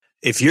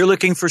If you're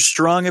looking for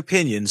strong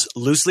opinions,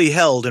 loosely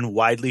held and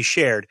widely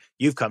shared,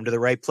 you've come to the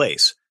right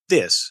place.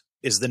 This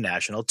is the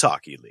National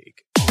Talkie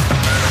League.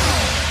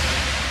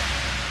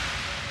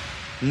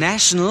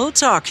 National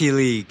Talkie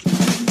League.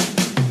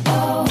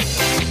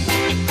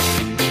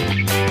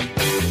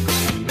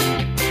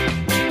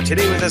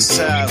 Today with us,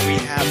 we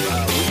have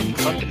Willem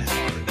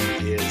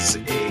Klumpenhouwer. He is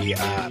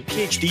a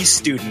PhD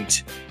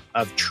student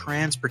of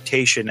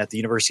transportation at the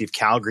University of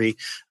Calgary.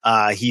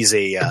 He's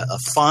a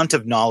font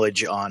of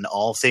knowledge on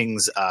all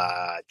things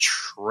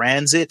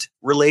transit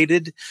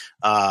related,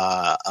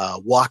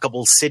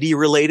 walkable city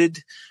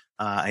related.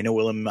 I know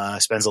Willem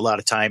spends a lot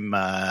of time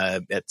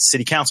at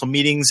city council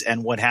meetings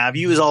and what have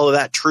you. Is all of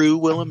that true,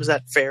 Willem? Is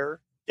that fair?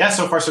 Yeah,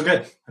 so far so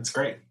good. That's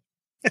great.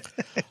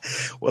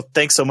 Well,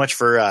 thanks so much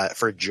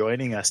for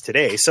joining us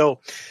today.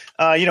 So,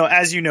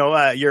 as you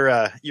know, you're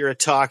a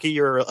talkie,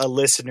 you're a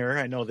listener.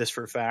 I know this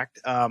for a fact.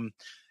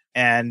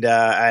 And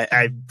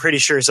I'm pretty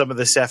sure some of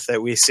the stuff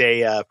that we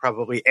say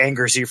probably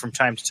angers you from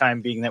time to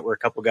time, being that we're a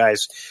couple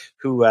guys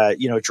who,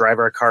 drive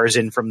our cars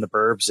in from the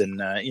burbs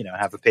and,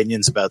 have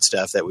opinions about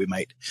stuff that we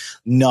might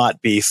not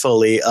be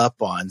fully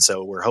up on.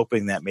 So we're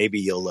hoping that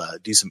maybe you'll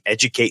do some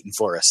educating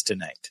for us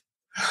tonight.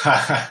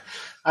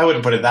 I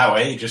wouldn't put it that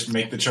way. You just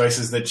make the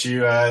choices that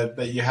you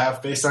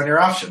have based on your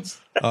options.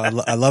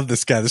 Oh, I love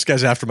this guy. This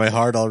guy's after my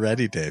heart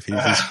already, Dave.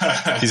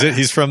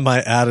 He's from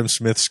my Adam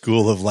Smith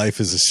school of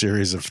life as a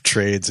series of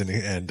trades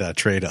and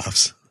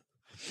trade-offs.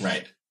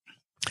 Right.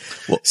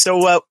 Well,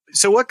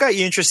 so what got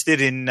you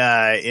interested in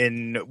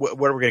what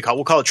are we going to call?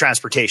 We'll call it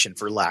transportation,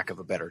 for lack of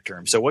a better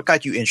term. So what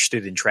got you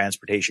interested in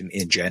transportation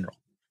in general?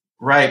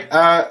 Right.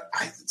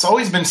 It's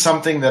always been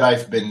something that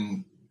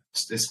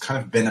it's kind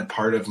of been a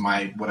part of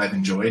what I've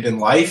enjoyed in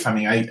life. I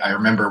mean, I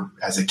remember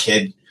as a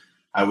kid,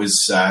 I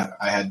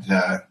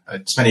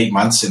spent 8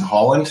 months in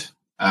Holland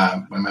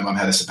when my mom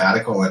had a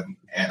sabbatical, and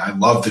I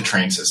loved the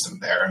train system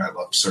there, and I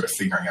loved sort of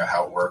figuring out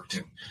how it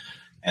worked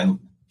and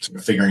sort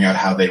of figuring out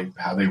how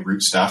they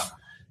route stuff,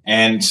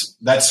 and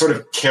that sort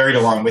of carried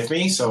along with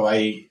me. So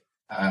I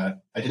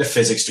did a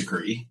physics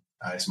degree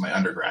as my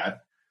undergrad,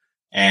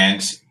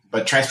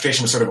 but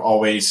transportation was sort of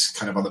always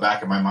kind of on the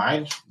back of my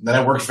mind. And then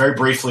I worked very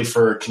briefly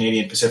for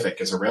Canadian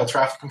Pacific as a rail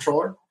traffic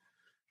controller.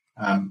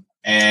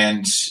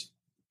 And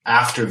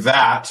after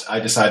that, I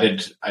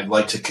decided I'd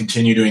like to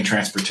continue doing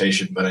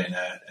transportation, but in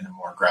a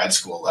more grad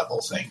school level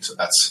thing. So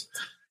that's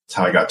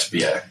how I got to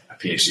be a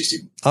PhD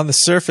student. On the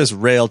surface,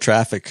 rail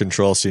traffic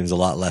control seems a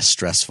lot less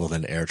stressful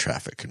than air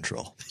traffic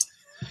control.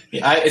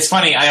 Yeah, it's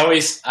funny.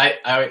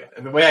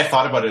 The way I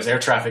thought about it is air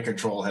traffic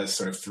control has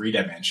sort of 3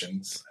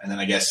 dimensions, and then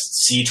I guess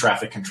sea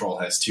traffic control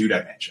has 2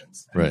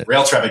 dimensions. Right.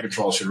 Rail traffic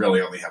control should really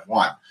only have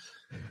 1.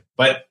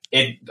 But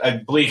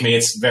believe me,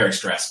 it's very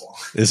stressful.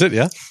 Is it?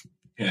 Yeah.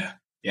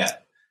 Yeah.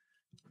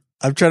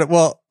 I'm trying to.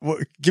 Well,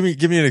 give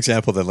me an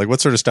example then. Like, what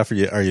sort of stuff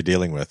are you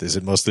dealing with? Is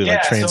it mostly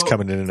like trains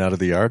coming in and out of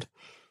the yard?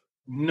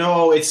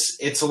 No,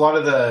 it's a lot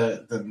of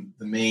the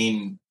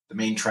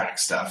main track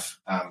stuff.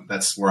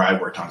 That's where I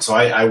worked on. So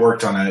I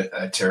worked on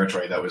a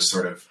territory that was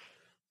sort of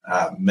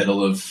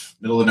middle of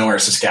nowhere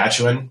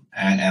Saskatchewan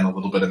and a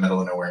little bit of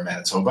middle of nowhere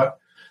Manitoba.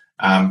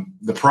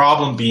 The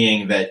problem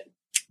being that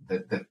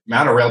the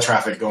amount of rail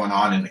traffic going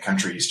on in the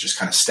country is just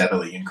kind of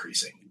steadily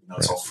increasing.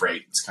 It's all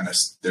freight. It's kind of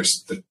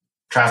the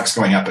traffic's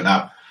going up and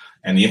up,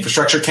 and the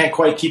infrastructure can't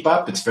quite keep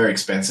up. It's very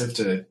expensive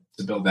to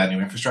build that new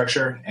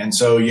infrastructure, and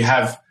so you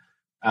have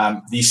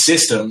these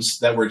systems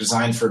that were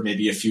designed for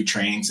maybe a few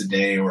trains a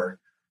day or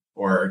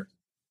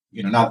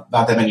not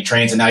that many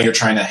trains. And now you're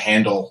trying to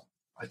handle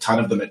a ton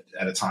of them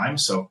at a time.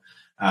 So,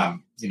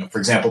 for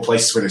example,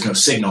 places where there's no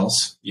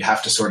signals, you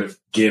have to sort of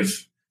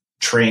give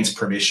trains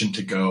permission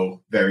to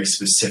go very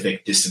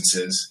specific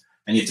distances.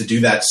 And you have to do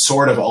that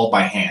sort of all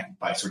by hand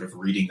by sort of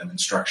reading them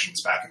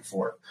instructions back and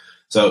forth.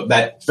 So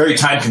that's very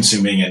time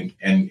consuming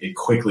and it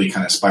quickly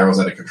kind of spirals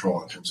out of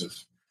control in terms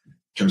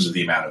of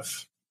the amount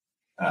of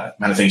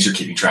things you're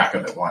keeping track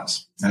of at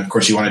once. And of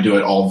course, you want to do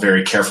it all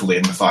very carefully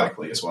and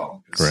methodically as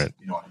well. Right.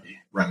 You don't want to be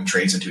running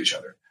trains into each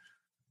other.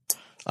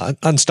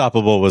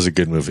 Unstoppable was a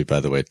good movie, by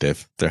the way,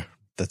 Dave. There,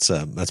 that's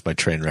my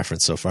train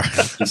reference so far.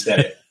 You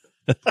said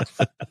it.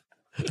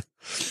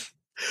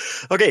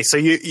 Okay, so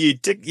you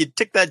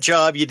took that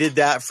job, you did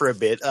that for a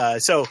bit.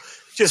 So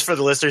just for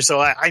the listeners, so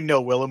I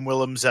know Willem.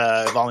 Willem's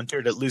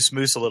volunteered at Loose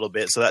Moose a little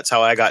bit, so that's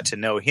how I got to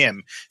know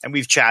him. And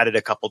we've chatted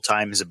a couple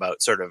times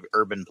about sort of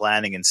urban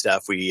planning and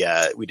stuff. We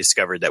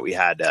discovered that we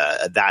had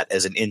that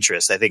as an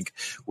interest. I think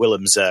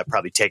Willem's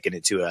probably taken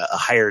it to a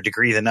higher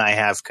degree than I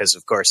have, because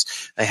of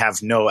course I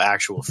have no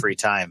actual free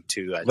time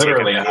to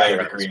literally a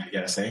higher degree, I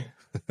guess. Eh?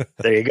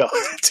 There you go,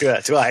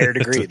 to a higher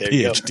degree. There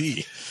you go.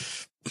 PhD.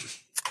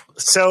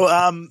 So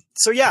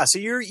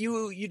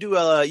you do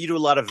a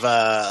lot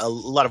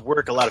of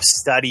work, a lot of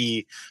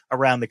study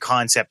around the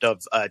concept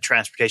of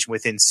transportation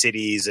within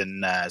cities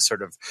and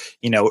sort of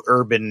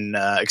urban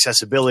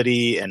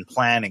accessibility and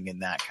planning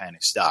and that kind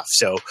of stuff.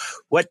 So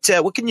what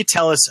can you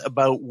tell us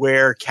about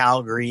where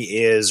Calgary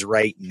is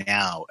right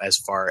now as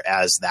far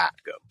as that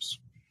goes?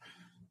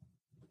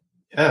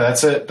 Yeah,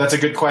 that's a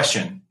good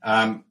question.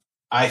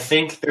 I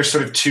think there's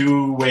sort of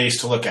two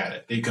ways to look at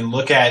it. You can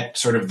look at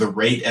sort of the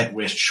rate at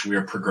which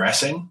we're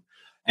progressing,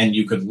 and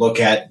you could look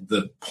at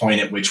the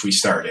point at which we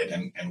started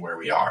and where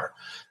we are.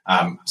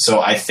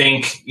 So I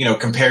think,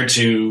 compared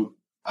to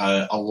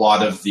a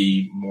lot of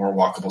the more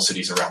walkable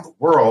cities around the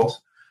world,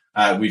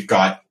 we've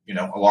got,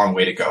 a long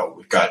way to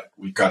go.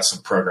 We've got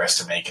some progress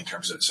to make in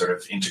terms of sort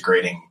of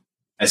integrating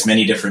as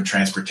many different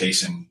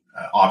transportation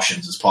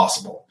options as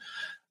possible.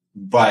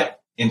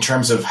 But in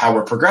terms of how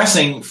we're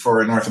progressing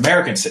for a North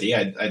American city,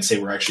 I'd say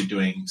we're actually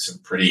doing some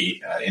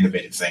pretty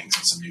innovative things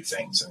and some new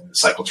things. And the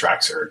cycle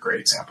tracks are a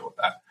great example of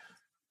that.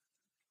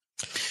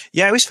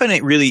 Yeah, I always find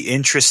it really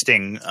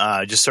interesting,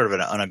 just sort of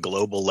on a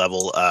global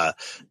level,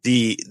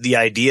 the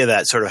idea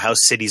that sort of how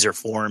cities are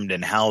formed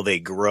and how they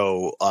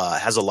grow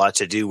has a lot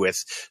to do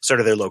with sort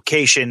of their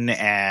location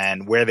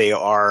and where they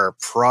are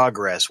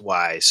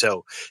progress-wise.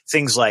 So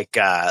things like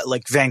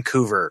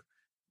Vancouver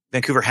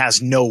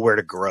has nowhere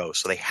to grow,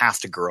 so they have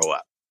to grow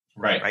up.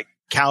 Right.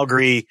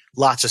 Calgary,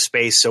 lots of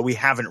space, so we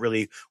haven't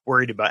really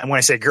worried about. And when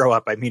I say grow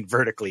up, I mean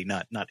vertically,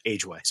 not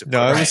age-wise.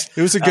 No,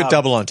 it was a good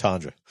double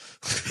entendre.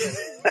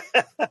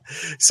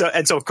 So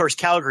of course,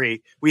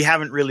 Calgary, we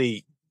haven't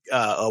really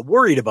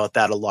worried about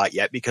that a lot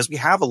yet because we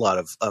have a lot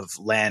of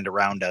land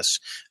around us.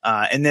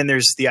 And then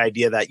there's the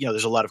idea that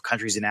there's a lot of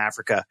countries in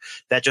Africa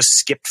that just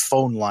skipped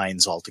phone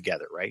lines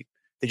altogether, right?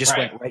 They just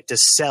went right to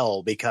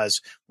cell because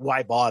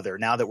why bother?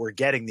 Now that we're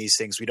getting these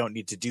things, we don't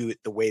need to do it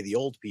the way the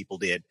old people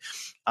did.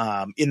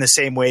 In the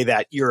same way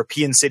that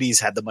European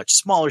cities had the much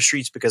smaller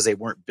streets because they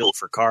weren't built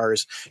for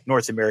cars,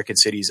 North American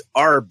cities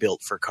are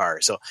built for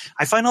cars. So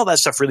I find all that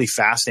stuff really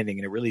fascinating,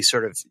 and it really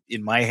sort of,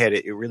 in my head,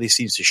 it really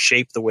seems to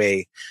shape the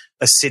way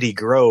a city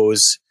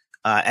grows.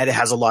 And it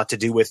has a lot to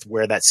do with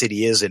where that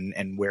city is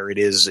and where it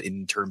is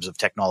in terms of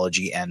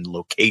technology and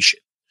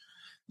location.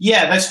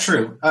 Yeah, that's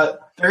true.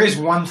 There is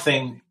one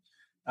thing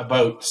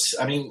about,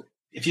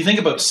 if you think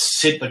about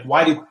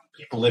why do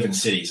people live in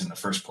cities in the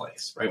first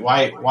place, right?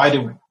 Why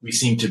do we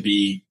seem to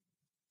be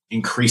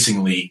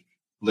increasingly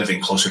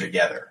living closer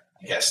together,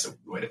 I guess the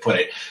way to put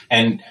it.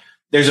 And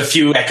there's a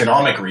few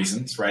economic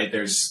reasons, right?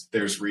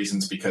 There's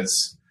reasons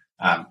because,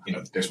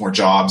 there's more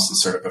jobs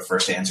is sort of a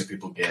first answer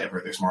people give,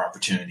 or there's more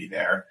opportunity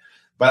there.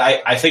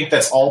 But I think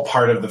that's all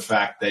part of the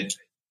fact that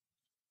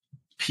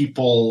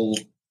people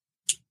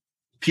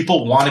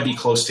want to be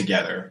close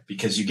together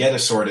because you get a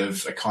sort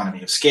of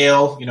economy of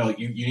scale. You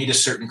need a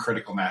certain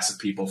critical mass of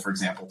people, for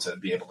example, to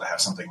be able to have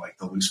something like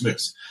the Loose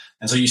Moose.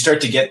 And so you start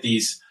to get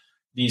these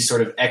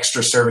sort of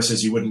extra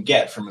services you wouldn't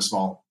get from a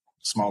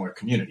smaller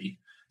community.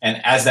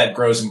 And as that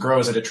grows and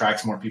grows, it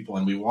attracts more people,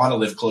 and we want to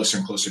live closer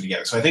and closer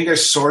together. So I think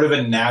there's sort of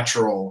a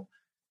natural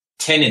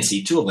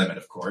tendency, to a limit,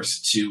 of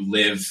course, to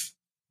live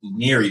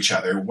near each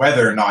other,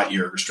 whether or not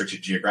you're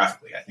restricted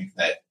geographically. I think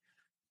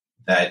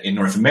that in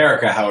North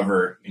America,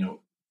 however,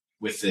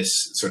 with this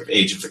sort of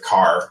age of the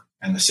car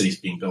and the cities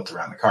being built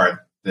around the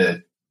car,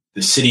 the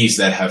cities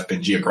that have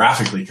been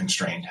geographically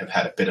constrained have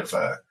had a bit of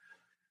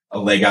a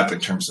leg up in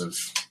terms of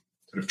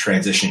sort of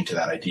transitioning to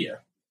that idea.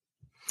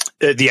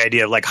 The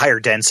idea of like higher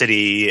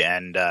density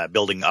and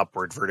building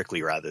upward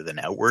vertically rather than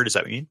outward. Is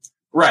that what you mean?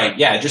 Right.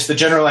 Yeah. Just the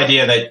general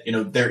idea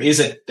that, there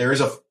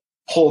is a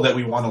pull that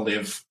we want to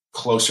live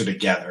closer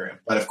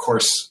together. But of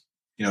course,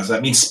 so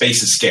that means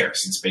space is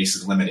scarce and space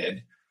is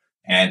limited.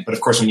 But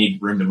of course we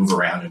need room to move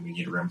around, and we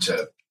need room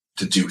to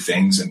do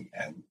things and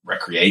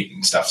recreate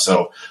and stuff.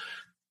 So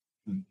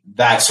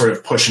that sort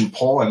of push and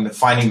pull and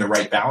finding the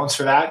right balance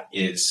for that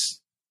is,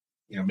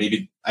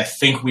 maybe I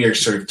think we are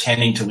sort of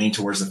tending to lean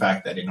towards the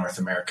fact that in North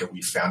America,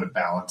 we found a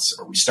balance,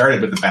 or we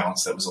started with a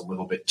balance that was a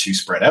little bit too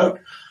spread out.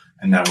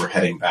 And now we're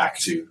heading back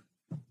to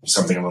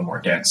something a little more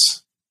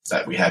dense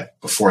that we had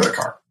before the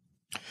car.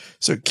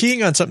 So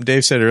keying on something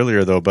Dave said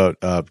earlier, though,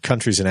 about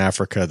countries in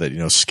Africa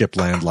that, skip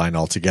landline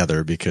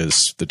altogether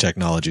because the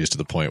technology is to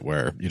the point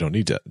where you don't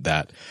need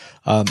that.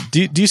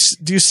 Do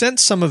you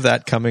sense some of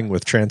that coming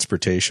with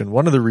transportation?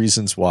 One of the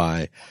reasons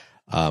why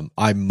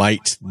I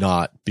might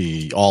not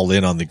be all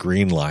in on the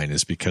Green Line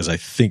is because I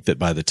think that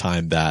by the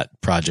time that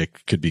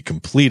project could be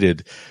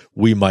completed,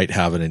 we might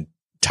have an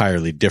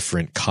entirely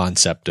different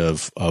concept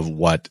of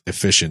what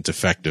efficient,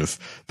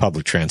 effective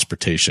public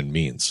transportation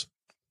means.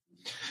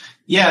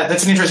 Yeah,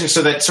 that's an interesting.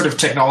 So that sort of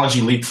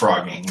technology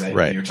leapfrogging that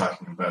right. You're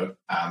talking about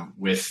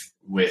with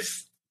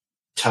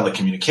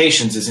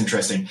telecommunications is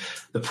interesting.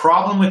 The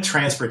problem with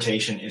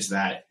transportation is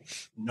that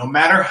no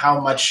matter how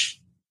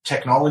much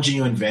technology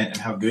you invent and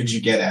how good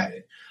you get at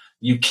it,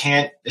 you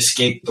can't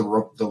escape the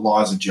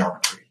laws of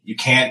geometry. You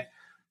can't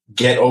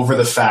get over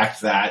the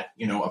fact that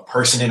a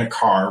person in a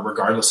car,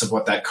 regardless of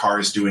what that car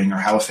is doing or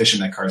how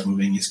efficient that car is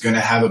moving, is going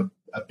to have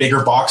a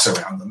bigger box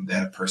around them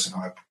than a person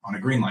on a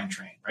Green Line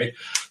train, right?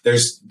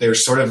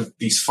 There's sort of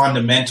these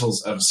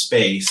fundamentals of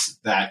space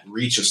that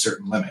reach a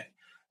certain limit.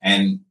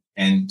 And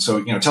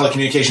so,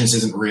 telecommunications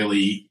isn't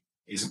really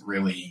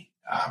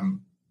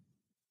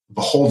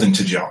beholden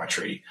to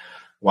geometry,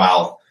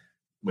 while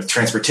with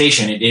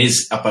transportation, it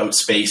is about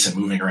space and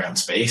moving around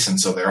space. And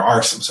so there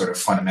are some sort of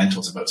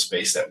fundamentals about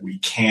space that we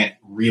can't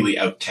really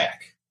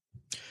out-tech.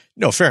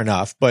 No, fair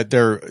enough. But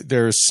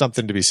there's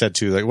something to be said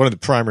too. Like one of the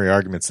primary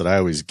arguments that I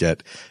always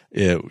get,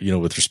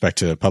 with respect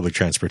to public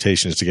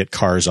transportation is to get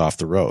cars off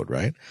the road,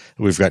 right?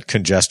 We've got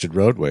congested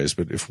roadways,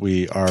 but if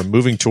we are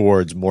moving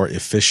towards more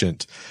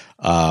efficient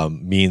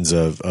means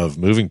of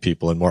moving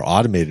people and more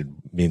automated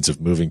means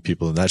of moving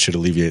people, and that should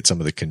alleviate some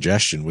of the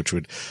congestion, which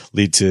would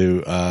lead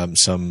to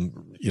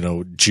some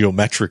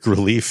geometric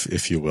relief,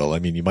 if you will. I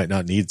mean, you might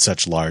not need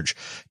such large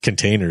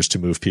containers to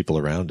move people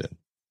around in.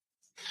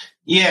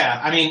 Yeah,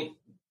 I mean,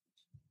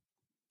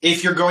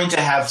 if you're going to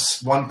have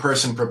one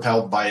person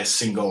propelled by a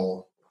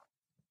single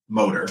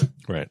motor,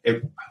 right?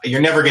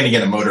 You're never going to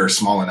get a motor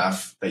small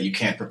enough that you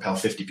can't propel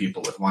 50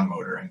 people with one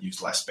motor and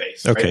use less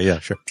space. Okay, right? Yeah,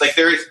 sure. Like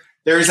there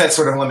is that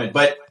sort of limit.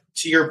 But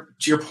to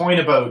your point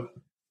about,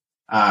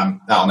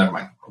 never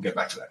mind. We'll get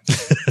back to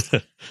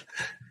that.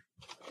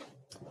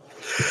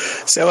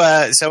 So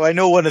I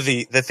know one of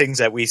the things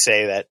that we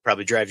say that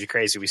probably drives you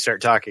crazy. We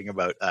start talking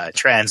about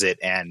transit,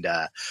 and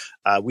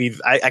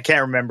I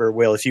can't remember,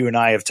 Will, if you and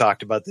I have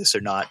talked about this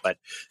or not. But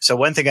so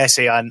one thing I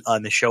say on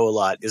the show a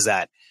lot is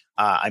that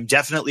I'm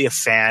definitely a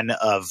fan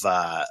of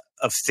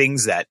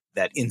things that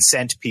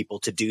incent people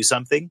to do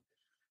something.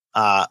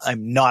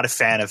 I'm not a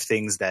fan of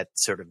things that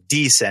sort of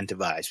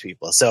decentivize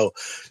people. So,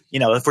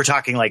 if we're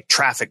talking like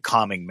traffic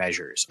calming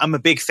measures, I'm a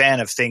big fan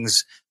of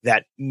things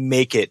that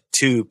make it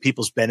to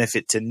people's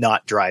benefit to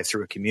not drive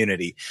through a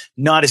community.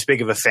 Not as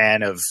big of a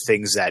fan of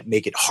things that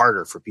make it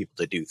harder for people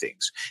to do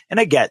things. And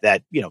I get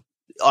that,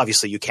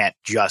 obviously you can't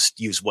just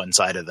use one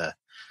side of the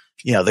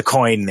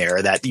coin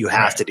there, that you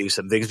have to do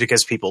some things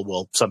because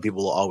some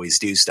people will always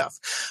do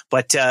stuff.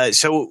 But,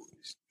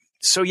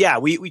 so yeah,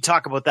 we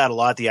talk about that a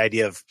lot. The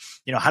idea of,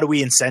 how do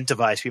we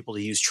incentivize people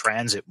to use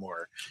transit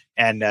more?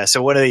 And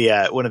so one of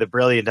the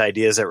brilliant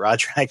ideas that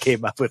Roger and I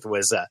came up with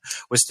was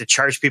to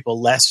charge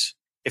people less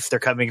if they're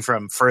coming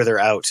from further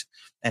out,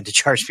 and to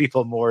charge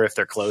people more if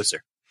they're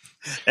closer.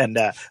 And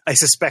I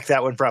suspect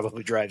that one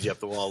probably drives you up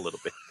the wall a little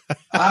bit.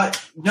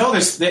 No,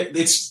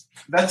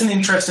 that's an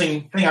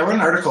interesting thing. I wrote an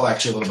article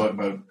actually a little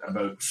bit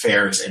about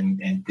fares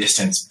and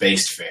distance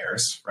based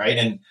fares, right?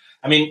 And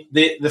I mean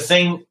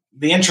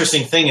the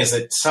interesting thing is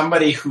that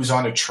somebody who's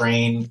on a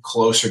train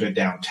closer to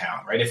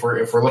downtown, right? If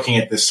we're looking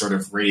at this sort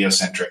of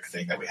radiocentric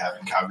thing that we have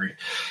in Calgary,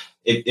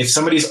 if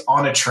somebody's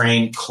on a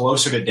train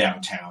closer to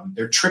downtown,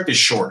 their trip is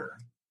shorter,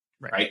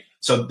 right?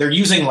 So they're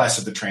using less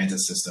of the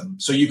transit system.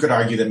 So you could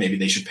argue that maybe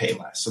they should pay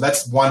less. So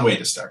that's one way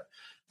to start.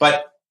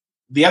 But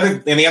the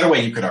other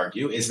way you could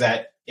argue is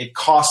that it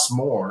costs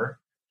more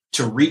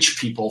to reach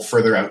people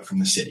further out from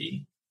the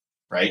city,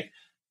 right?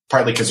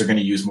 Partly because they're going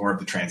to use more of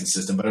the transit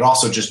system, but it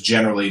also just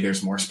generally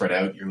there's more spread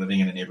out. You're living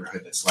in a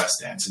neighborhood that's less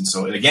dense. And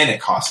so again, it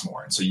costs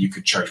more. And so you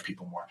could charge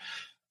people more.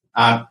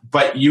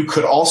 But you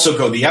could also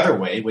go the other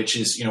way, which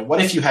is,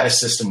 what if you had a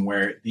system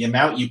where the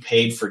amount you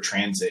paid for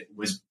transit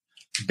was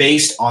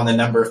based on the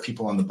number of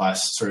people on the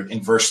bus, sort of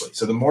inversely.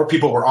 So the more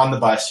people were on the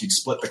bus, you'd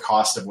split the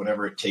cost of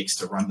whatever it takes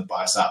to run the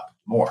bus up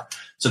more.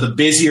 So the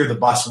busier the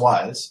bus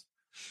was,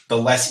 the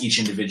less each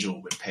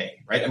individual would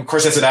pay, right? And of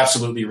course, that's an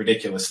absolutely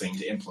ridiculous thing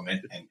to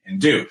implement and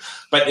do.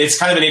 But it's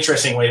kind of an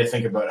interesting way to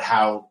think about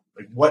how,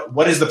 like,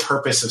 what is the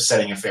purpose of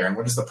setting a fare, and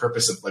what is the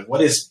purpose of, like,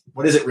 what is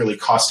it really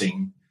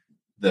costing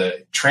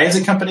the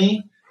transit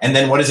company, and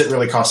then what is it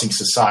really costing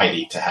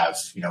society to have,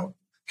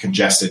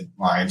 congested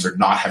lines or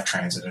not have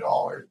transit at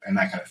all, and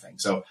that kind of thing.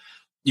 So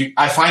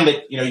I find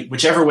that,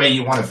 whichever way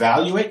you want to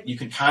value it, you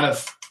can kind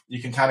of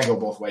go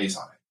both ways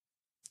on it.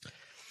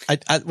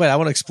 I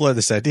want to explore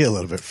this idea a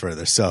little bit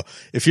further. So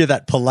if you're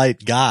that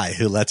polite guy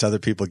who lets other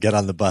people get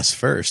on the bus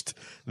first,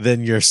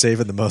 then you're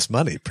saving the most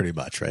money pretty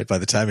much, right? By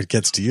the time it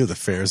gets to you, the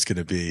fare is going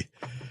to be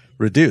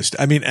reduced.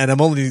 I mean, and I'm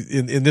only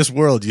in this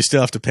world, you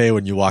still have to pay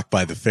when you walk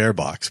by the fare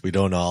box. We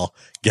don't all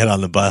get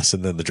on the bus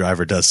and then the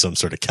driver does some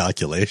sort of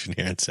calculation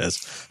here and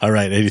says, all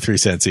right, 83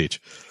 cents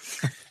each.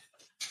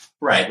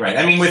 Right.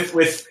 I mean, with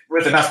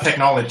enough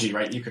technology,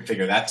 right, you could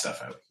figure that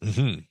stuff out.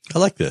 Mm-hmm. I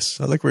like this.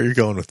 I like where you're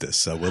going with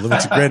this, Willem.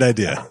 It's a great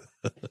idea.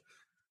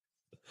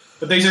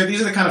 But these are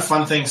the kind of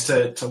fun things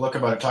to look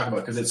about and talk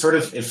about, because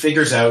it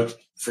figures out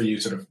for you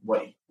sort of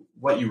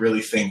what you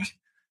really think,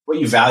 what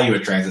you value a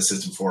transit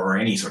system for, or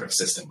any sort of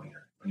system when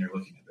you're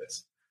looking at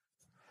this.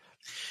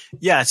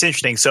 Yeah, it's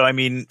interesting. So, I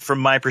mean, from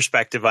my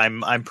perspective,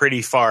 I'm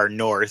pretty far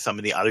north. I'm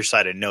on the other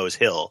side of Nose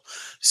Hill.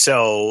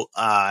 So,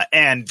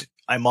 and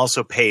I'm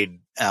also paid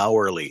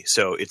hourly.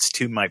 So it's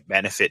to my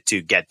benefit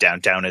to get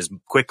downtown as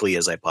quickly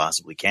as I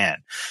possibly can.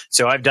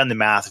 So I've done the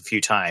math a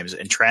few times,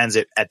 and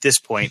transit at this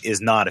point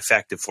is not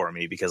effective for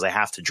me because I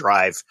have to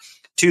drive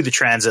to the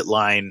transit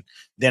line.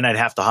 Then I'd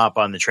have to hop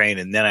on the train,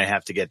 and then I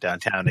have to get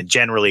downtown. And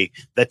generally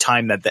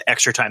the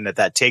extra time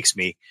that takes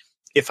me,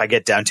 if I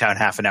get downtown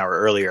half an hour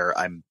earlier,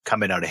 I'm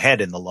coming out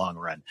ahead in the long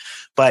run.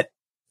 But,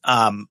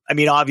 I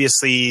mean,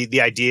 obviously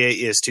the idea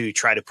is to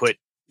try to put,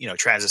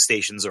 transit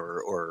stations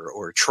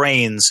or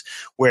trains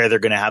where they're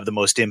going to have the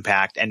most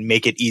impact and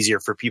make it easier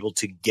for people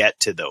to get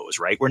to those,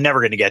 right? We're never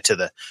going to get to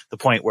the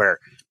point where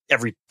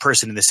every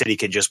person in the city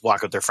can just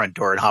walk out their front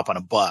door and hop on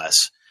a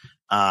bus.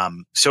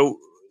 So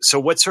so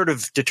what sort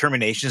of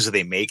determinations do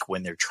they make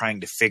when they're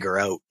trying to figure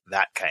out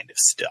that kind of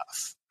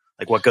stuff?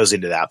 Like, what goes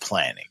into that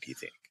planning, do you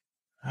think?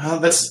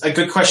 That's a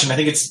good question. I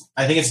think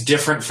it's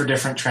different for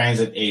different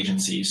transit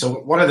agencies. So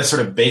what are the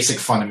sort of basic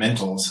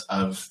fundamentals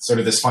of sort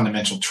of this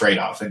fundamental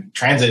trade-off? And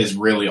transit is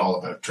really all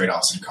about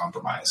trade-offs and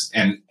compromise.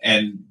 And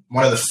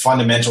one of the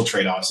fundamental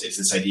trade-offs is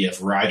this idea of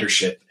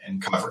ridership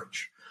and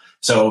coverage.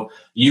 So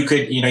you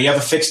have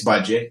a fixed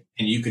budget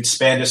and you could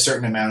spend a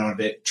certain amount of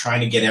it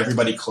trying to get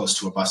everybody close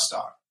to a bus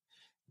stop.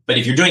 But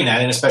if you're doing that,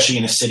 and especially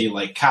in a city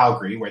like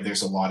Calgary, where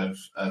there's a lot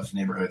of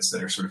neighborhoods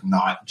that are sort of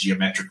not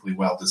geometrically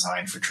well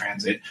designed for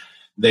transit,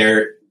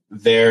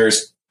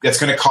 that's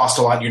going to cost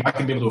a lot. You're not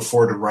going to be able to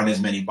afford to run as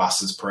many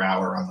buses per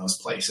hour on those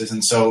places.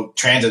 And so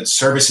transit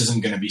service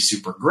isn't going to be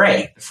super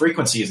great. The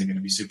frequency isn't going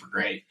to be super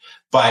great,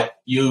 but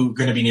you're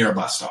going to be near a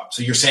bus stop.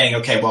 So you're saying,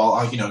 okay, well,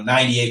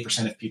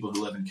 98% of people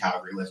who live in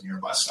Calgary live near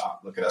a bus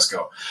stop. Look at us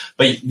go.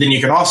 But then you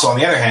can also, on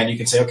the other hand, you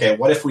can say, okay,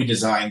 what if we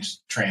designed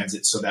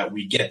transit so that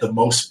we get the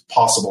most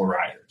possible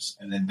riders?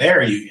 And then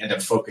there you end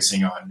up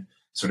focusing on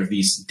sort of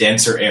these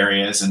denser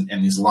areas and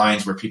these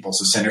lines where people,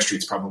 so Center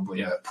Street's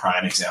probably a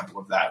prime example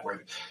of that,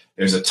 where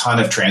there's a ton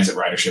of transit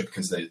ridership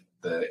because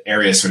the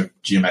area is sort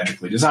of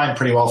geometrically designed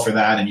pretty well for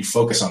that. And you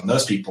focus on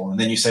those people. And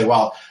then you say,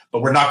 well,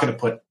 but we're not going to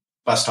put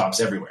bus stops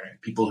everywhere.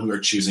 People who are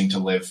choosing to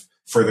live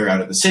further out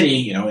of the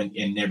city,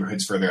 in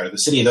neighborhoods further out of the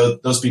city,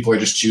 those people are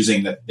just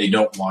choosing that they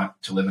don't want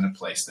to live in a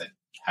place that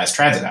has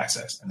transit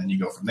access. And then you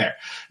go from there.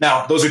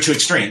 Now, those are two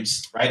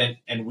extremes, right?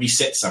 And we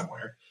sit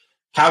somewhere.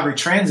 Calgary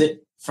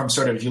Transit, from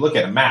sort of, if you look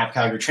at a map,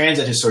 Calgary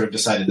Transit has sort of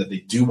decided that they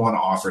do want to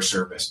offer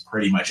service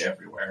pretty much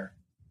everywhere.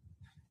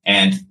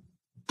 And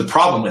the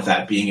problem with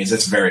that being is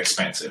it's very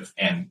expensive.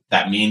 And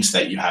that means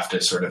that you have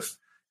to sort of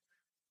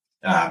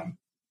have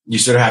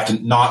to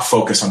not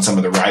focus on some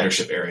of the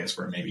ridership areas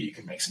where maybe you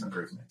can make some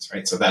improvements,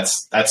 right? So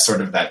that's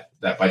sort of that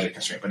budget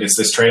constraint. But it's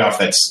this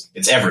trade-off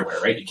it's everywhere,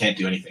 right? You can't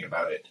do anything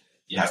about it.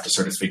 You have to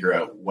sort of figure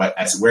out where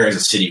as a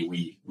city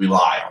we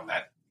lie on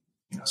that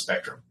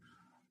spectrum.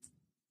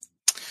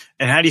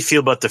 And how do you feel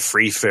about the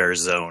free fare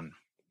zone?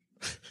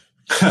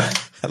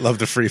 I love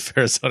the free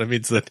fare zone. It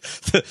means that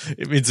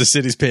the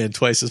city's paying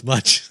twice as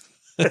much.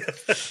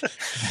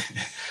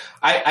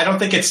 I don't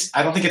think it's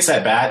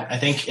that bad. I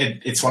think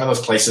it's one of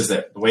those places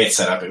that the way it's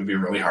set up, it would be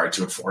really hard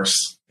to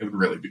enforce. It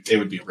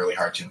would be really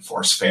hard to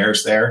enforce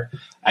fares there.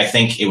 I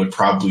think it would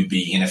probably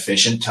be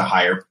inefficient to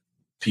hire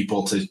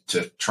people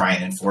to try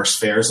and enforce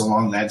fares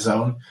along that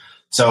zone.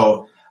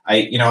 So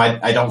I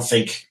don't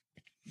think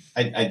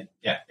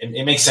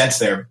it makes sense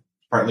there.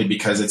 Partly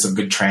because it's a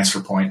good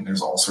transfer point and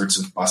there's all sorts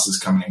of buses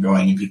coming and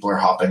going and people are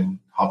hopping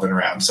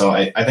around. So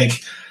I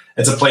think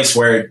it's a place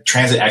where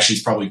transit actually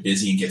is probably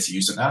busy and gets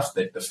used enough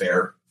that the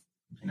fare,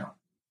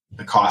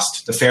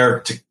 the fare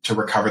to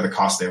recover the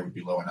cost there would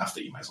be low enough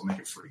that you might as well make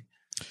it free.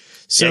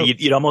 So yeah,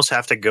 you'd almost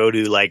have to go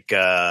to like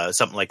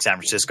something like San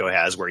Francisco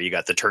has, where you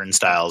got the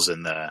turnstiles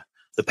and the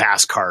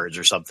pass cards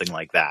or something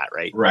like that,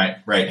 right?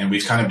 Right. And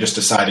we've kind of just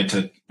decided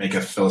to make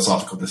a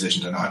philosophical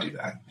decision to not do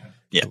that.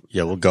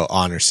 Yeah, we'll go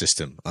honor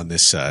system on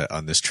this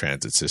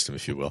transit system,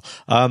 if you will.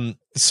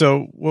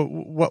 So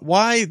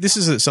why this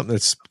is something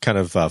that's kind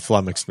of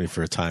flummoxed me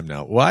for a time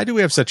now. Why do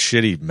we have such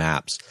shitty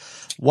maps?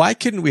 Why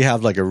couldn't we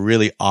have like a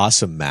really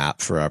awesome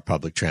map for our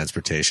public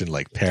transportation,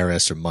 like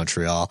Paris or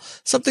Montreal,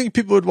 something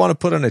people would want to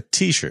put on a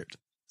T-shirt?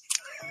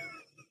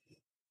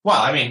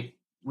 Well, I mean,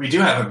 we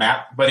do have a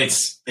map, but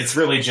it's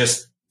really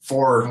just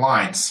 4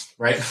 lines,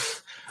 right?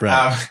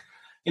 Right.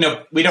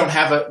 We don't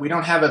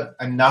have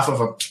enough of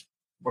a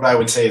what I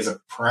would say is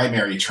a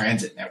primary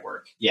transit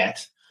network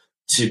yet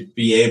to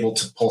be able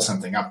to pull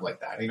something up like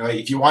that.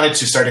 If you wanted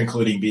to start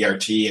including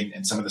BRT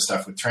and some of the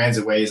stuff with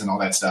transitways and all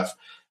that stuff,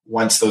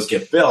 once those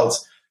get built,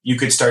 you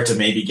could start to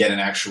maybe get an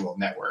actual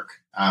network.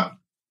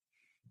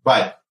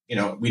 But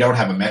we don't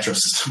have a metro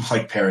system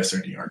like Paris or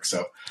New York.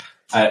 So,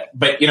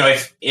 but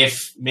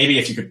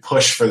if you could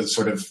push for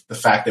the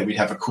fact that we'd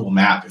have a cool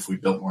map if we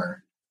built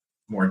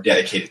more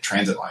dedicated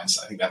transit lines,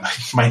 I think that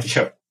might be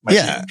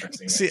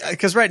interesting. See,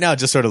 because right now it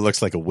just sort of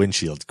looks like a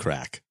windshield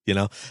crack,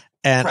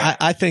 and right.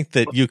 I think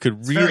that you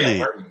could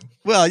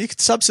you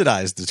could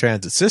subsidize the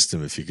transit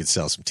system if you could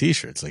sell some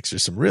T-shirts. Like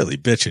there's some really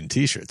bitchin'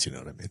 T-shirts, you know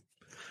what I mean?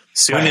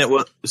 Soon it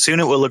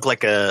will look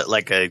like a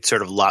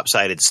sort of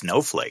lopsided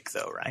snowflake,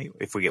 though, right?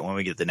 When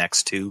we get the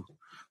next 2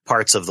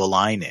 parts of the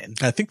line in,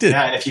 I think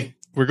that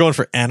we're going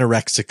for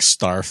anorexic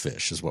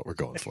starfish is what we're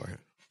going for here.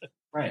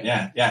 Right.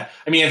 Yeah.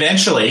 I mean,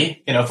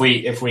 eventually, if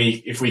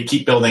we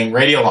keep building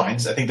radial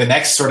lines, I think the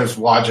next sort of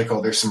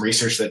logical, there's some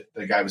research that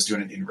the guy was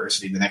doing at the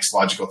university. The next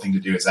logical thing to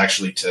do is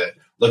actually to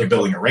look at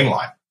building a ring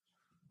line.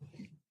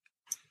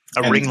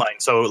 Ring line.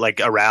 So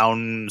like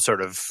around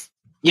sort of.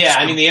 Yeah.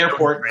 I mean, the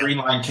airport green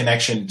line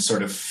connection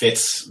sort of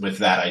fits with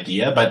that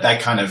idea, but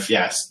that kind of,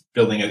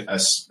 building a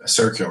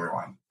circular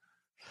one.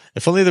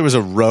 If only there was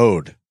a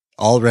road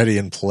already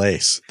in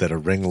place that a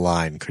ring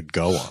line could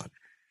go on.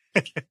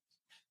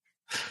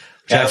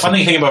 Yeah, the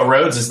funny thing about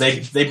roads is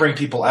they bring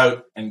people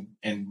out and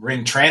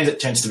ring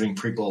transit tends to bring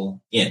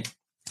people in.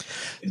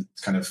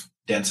 It's kind of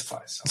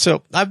densifies.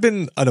 So I've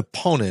been an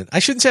opponent. I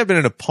shouldn't say I've been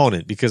an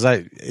opponent, because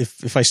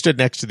if I stood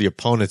next to the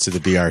opponents of the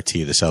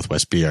BRT, the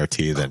Southwest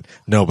BRT, then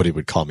nobody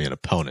would call me an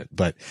opponent.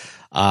 But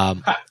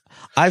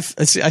I've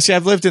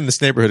lived in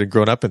this neighborhood and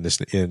grown up in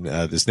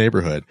this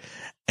neighborhood,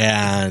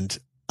 and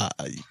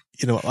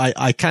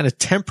I kind of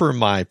temper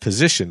my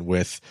position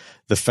with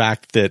the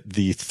fact that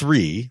the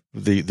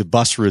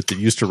bus route that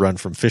used to run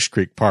from Fish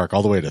Creek Park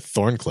all the way to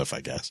Thorncliffe,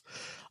 I guess,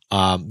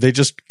 they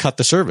just cut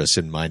the service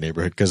in my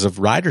neighborhood because of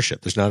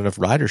ridership. There's not enough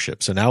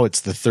ridership. So now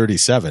it's the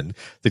 37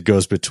 that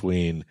goes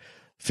between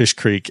Fish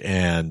Creek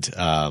and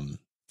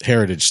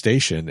Heritage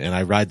Station. And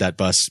I ride that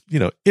bus,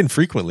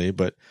 infrequently,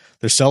 but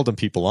there's seldom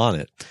people on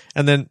it.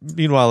 And then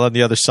meanwhile, on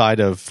the other side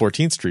of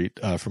 14th Street,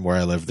 from where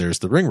I live, there's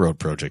the Ring Road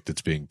project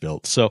that's being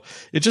built. So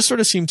it just sort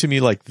of seemed to me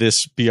like this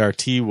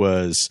BRT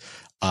was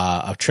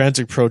a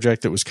transit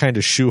project that was kind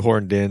of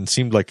shoehorned in,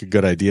 seemed like a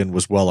good idea and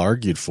was well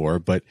argued for,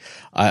 but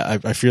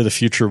I fear the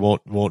future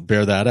won't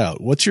bear that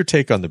out. What's your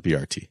take on the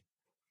BRT?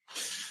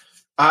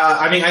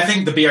 I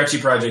think the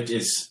BRT project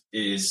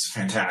is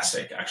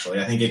fantastic.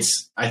 Actually, I think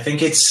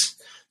it's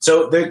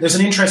so there's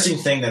an interesting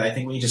thing that I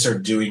think we need to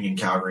start doing in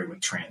Calgary with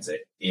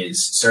transit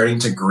is starting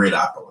to grid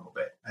up a little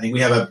bit. I think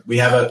we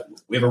have a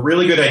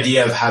really good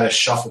idea of how to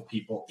shuffle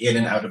people in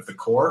and out of the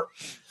core.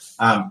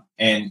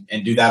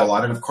 And do that a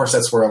lot. And of course,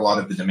 that's where a lot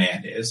of the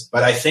demand is.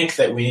 But I think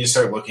that we need to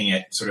start looking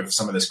at sort of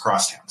some of this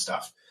crosstown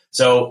stuff.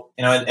 So,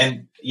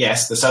 and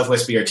yes, the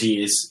Southwest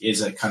BRT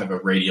is a kind of a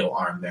radial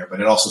arm there,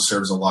 but it also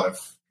serves a lot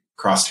of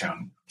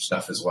crosstown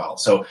stuff as well.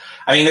 So,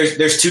 I mean,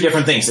 there's two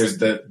different things. There's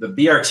the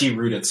BRT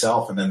route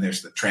itself, and then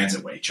there's the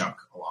transitway chunk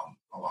along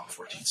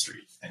 14th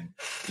Street. And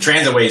the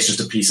transitway is just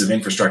a piece of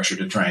infrastructure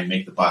to try and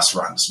make the bus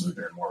run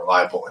smoother and more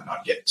reliable and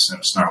not get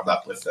snarled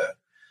up with the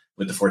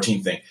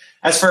 14th thing.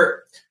 As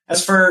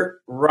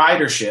for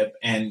ridership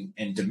and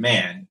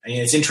demand, I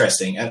mean, it's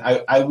interesting. And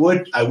I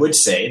would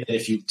say that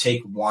if you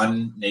take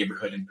one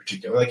neighborhood in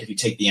particular, like if you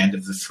take the end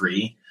of the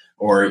 3,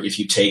 or if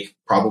you take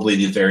probably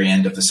the very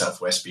end of the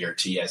Southwest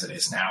BRT as it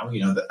is now,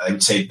 I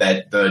would say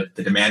that the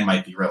demand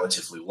might be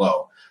relatively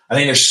low. I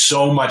think there's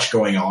so much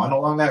going on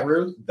along that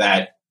route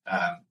that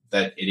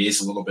it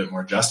is a little bit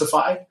more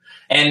justified.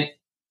 And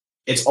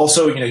it's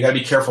also, you got to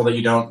be careful that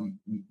you don't,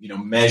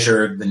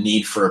 measure the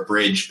need for a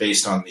bridge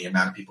based on the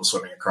amount of people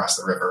swimming across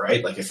the river,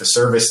 right? Like if a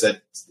service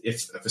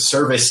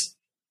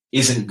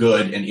isn't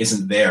good and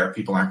isn't there,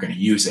 people aren't going to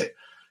use it,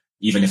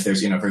 even if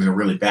there's, if there's a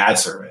really bad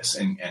service.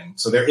 And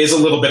so there is a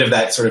little bit of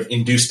that sort of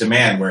induced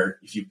demand where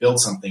if you build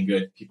something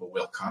good, people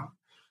will come.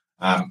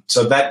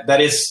 So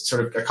that is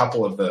sort of a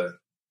couple of the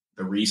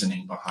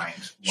reasoning behind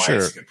why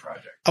it's a good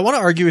project. I want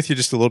to argue with you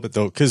just a little bit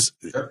though, because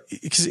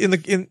in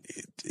the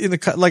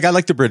like I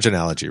like the bridge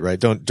analogy, right?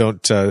 Don't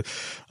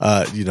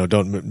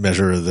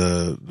measure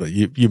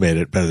you made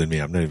it better than me.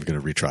 I'm not even going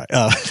to retry.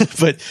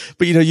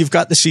 But you've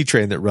got the C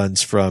train that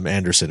runs from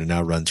Anderson and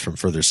now runs from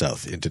further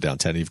south into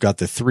downtown. You've got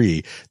the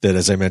 3 that,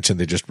 as I mentioned,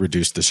 they just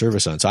reduced the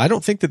service on. So I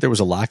don't think that there was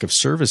a lack of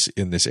service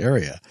in this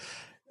area,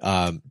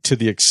 to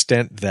the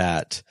extent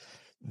that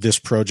this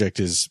project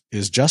is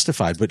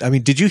justified. But I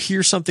mean, did you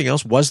hear something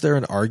else? Was there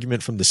an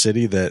argument from the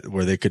city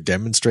where they could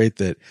demonstrate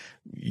that,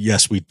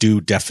 yes, we do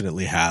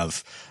definitely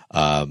have,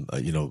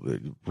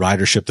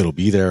 ridership that'll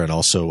be there, and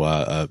also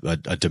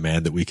a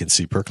demand that we can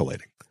see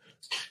percolating?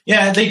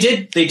 Yeah, they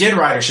did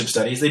ridership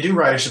studies. They do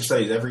ridership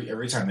studies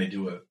every time they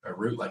do a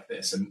route like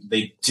this. And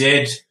they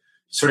did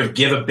sort of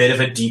give a bit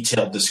of a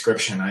detailed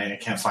description. I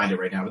can't find it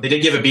right now, but they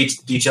did give a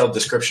detailed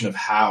description of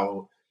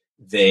how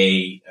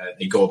they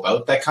go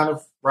about that kind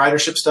of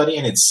ridership study,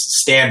 and it's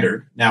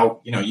standard.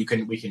 Now, we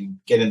can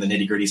get in the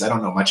nitty gritties. I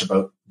don't know much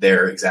about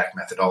their exact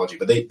methodology,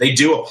 but they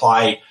do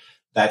apply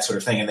that sort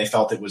of thing, and they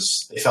felt it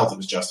was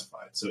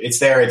justified. So it's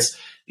there. It's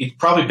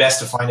probably best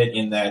to find it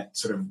in that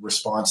sort of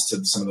response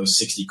to some of those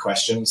 60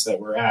 questions that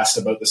were asked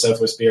about the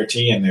Southwest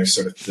BRT, and there's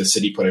sort of the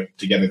city put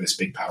together this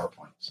big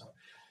PowerPoint. So,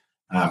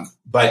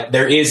 but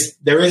there is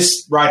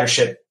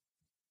ridership,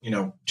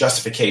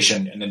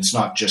 justification, and it's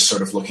not just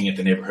sort of looking at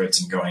the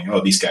neighborhoods and going, oh,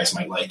 these guys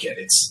might like it.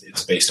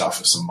 It's based off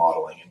of some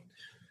modeling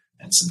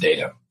and some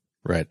data.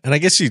 Right. And I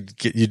guess you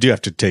do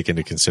have to take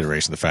into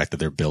consideration the fact that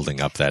they're building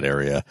up that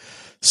area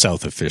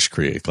south of Fish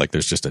Creek. Like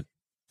there's just a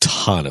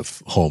ton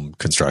of home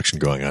construction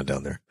going on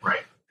down there.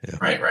 Right. Yeah.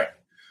 Right.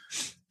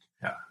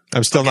 Yeah.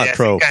 I'm still not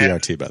pro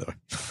BRT, by the way.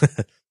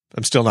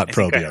 I'm still not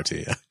pro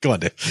BRT. Yeah. Go on,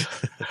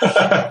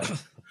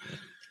 Dave.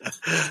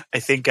 I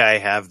think I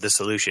have the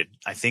solution.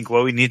 I think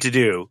what we need to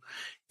do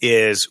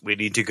is we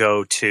need to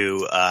go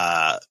to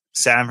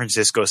San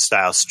Francisco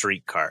style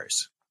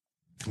streetcars.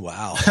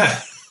 Wow.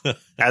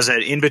 As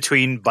an in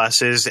between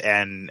buses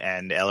and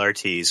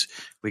LRTs,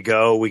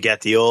 we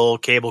get the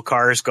old cable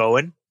cars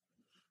going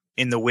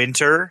in the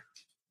winter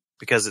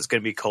because it's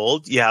going to be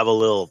cold. You have a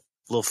little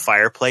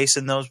fireplace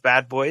in those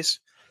bad boys.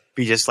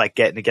 Be just like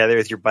getting together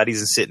with your buddies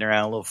and sitting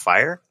around a little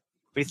fire.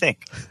 What do you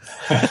think?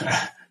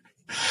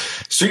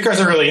 Streetcars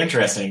are really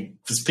interesting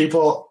because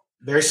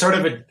there's sort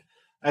of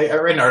I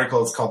read an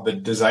article. It's called The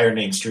Desire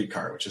Named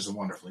Streetcar, which is a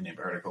wonderfully named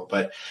article,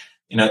 but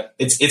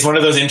it's one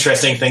of those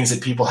interesting things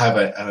that people have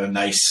a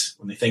nice,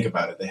 when they think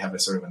about it, they have a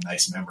sort of a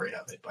nice memory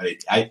of it.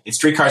 But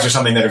streetcars are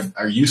something that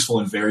are useful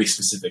in very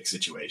specific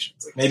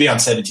situations. Like maybe on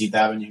 17th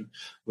Avenue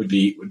would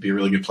be a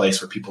really good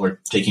place where people are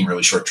taking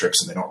really short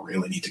trips and they don't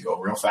really need to go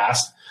real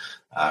fast.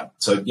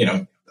 So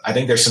I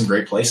think there's some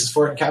great places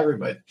for it in Calgary,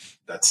 but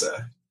that's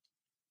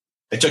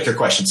I took your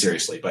question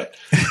seriously, but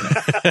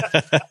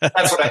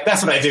that's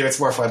what I do. It's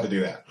more fun to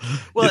do that.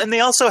 Well, and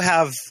they also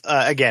have,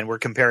 again, we're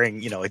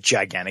comparing, a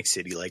gigantic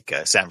city like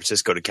San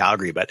Francisco to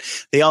Calgary, but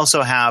they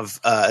also have,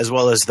 as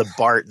well as the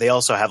BART, they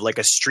also have like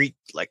a street,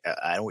 like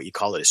I don't know what you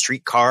call it, a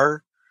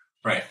streetcar,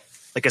 right?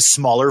 Like a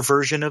smaller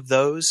version of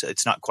those.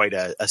 It's not quite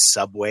a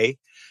subway,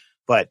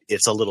 but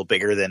it's a little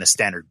bigger than a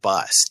standard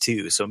bus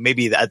too. So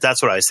maybe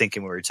that's what I was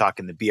thinking when we were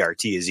talking the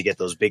BRT is you get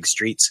those big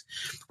streets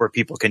where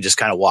people can just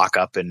kind of walk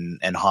up and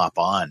hop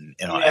on,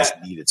 as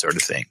needed sort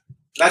of thing.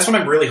 That's what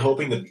I'm really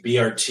hoping the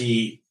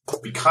BRT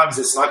becomes.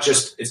 It's not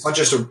just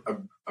a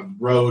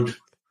road,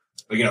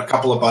 a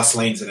couple of bus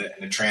lanes and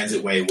a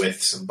transit way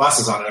with some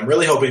buses on it. I'm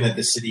really hoping that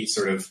the city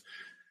sort of,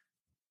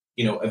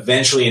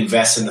 eventually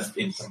invest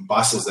in some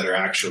buses that are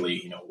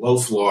actually, low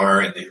floor,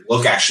 and they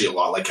look actually a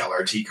lot like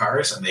LRT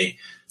cars, and they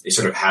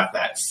sort of have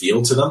that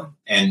feel to them.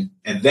 And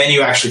then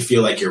you actually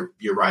feel like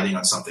you're riding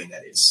on something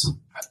that is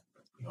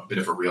a bit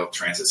of a real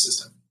transit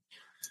system.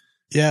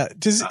 Yeah.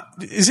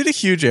 Is it a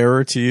huge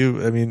error to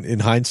you? I mean, in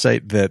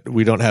hindsight, that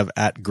we don't have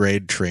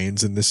at-grade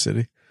trains in this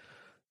city?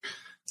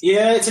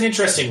 Yeah, it's an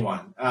interesting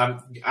one.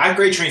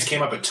 At-grade trains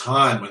came up a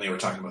ton when they were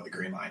talking about the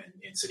Green Line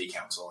in City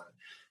Council.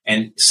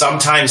 And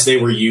sometimes they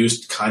were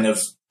used kind of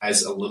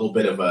as a little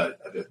bit of a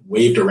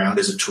waved around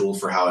as a tool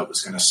for how it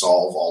was going to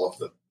solve all of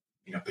the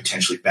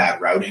potentially bad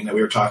routing that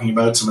we were talking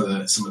about, some of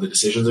the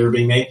decisions that were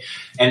being made.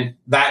 And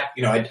that,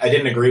 I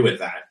didn't agree with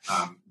that.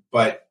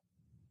 But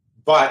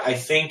I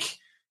think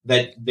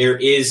that there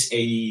is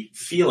a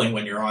feeling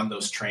when you're on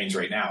those trains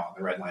right now, on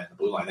the red line and the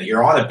blue line, that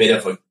you're on a bit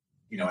of a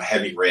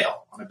heavy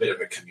rail, on a bit of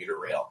a commuter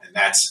rail. And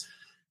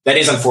that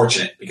is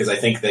unfortunate, because I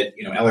think that,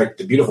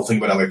 the beautiful thing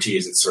about LRT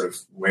is it sort of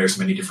wears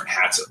many different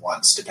hats at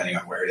once, depending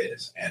on where it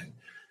is. And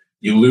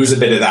you lose a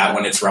bit of that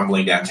when it's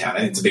rumbling downtown. I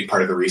think it's a big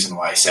part of the reason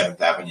why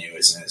 7th Avenue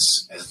isn't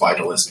as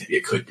vital as maybe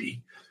it could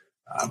be.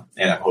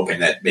 And I'm hoping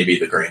that maybe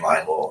the Green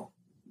Line will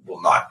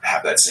not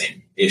have that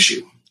same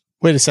issue.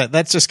 Wait a sec.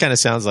 That just kind of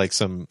sounds like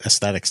some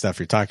aesthetic stuff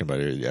you're talking about.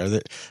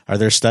 Are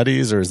there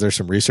studies, or is there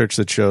some research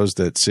that shows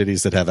that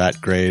cities that have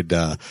at-grade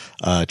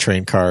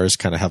train cars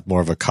kind of have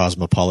more of a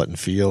cosmopolitan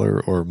feel,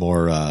 or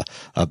more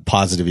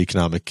positive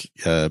economic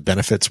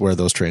benefits where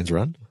those trains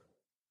run?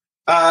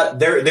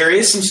 There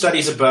is some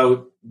studies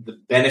about the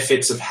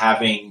benefits of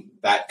having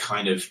that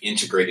kind of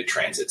integrated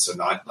transit. So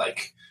not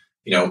like,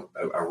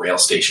 a rail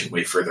station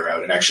way further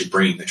out, and actually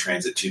bringing the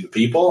transit to the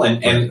people.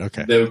 And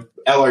okay. The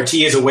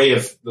LRT is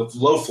the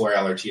low floor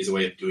LRT is a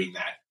way of doing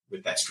that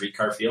with that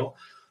streetcar feel.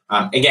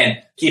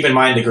 Again, keep in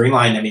mind the Green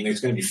Line, I mean,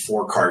 there's going to be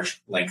 4 car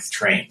length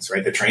trains,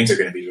 right? The trains are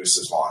going to be just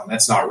as long.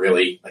 That's not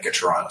really like a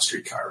Toronto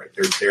streetcar, right?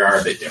 They are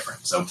a bit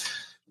different. So,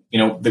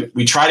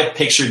 we try to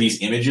picture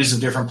these images of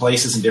different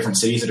places and different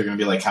cities that are going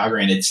to be like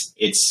Calgary, and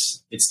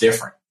it's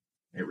different.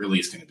 It really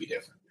is going to be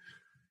different.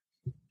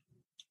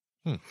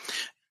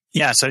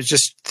 Yeah, so I was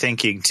just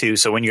thinking too.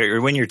 So when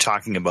you're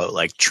talking about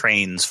like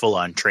trains, full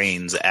on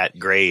trains at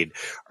grade,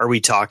 are we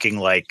talking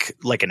like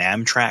an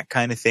Amtrak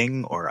kind of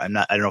thing, or I don't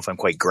know if I'm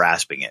quite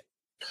grasping it.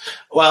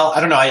 Well, I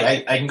don't know.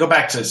 I can go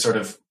back to sort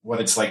of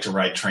what it's like to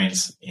ride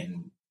trains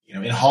in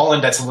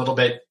Holland. That's a little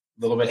bit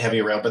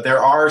heavier rail, but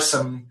there are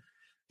some.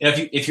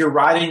 If you're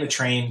riding the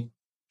train,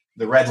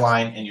 the red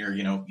line, and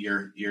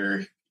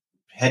you're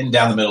heading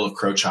down the middle of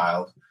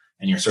Crowchild,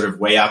 and you're sort of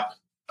way up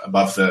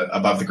above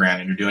the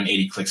ground, and you're doing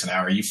 80 clicks an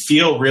hour, you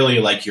feel really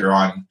like you're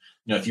on.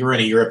 If you were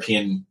in a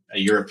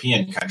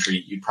European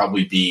country, you'd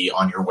probably be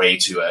on your way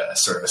to a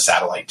sort of a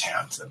satellite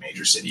town to the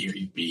major city, or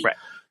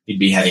you'd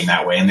be heading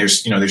that way. And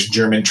there's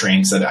German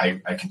trains that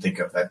I can think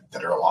of that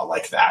are a lot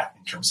like that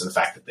in terms of the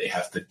fact that they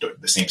have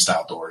the same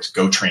style doors.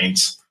 Go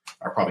trains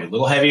are probably a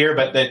little heavier,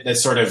 but that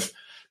sort of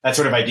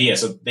idea.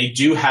 So they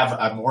do have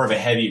a more of a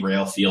heavy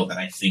rail feel than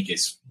I think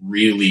is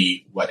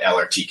really what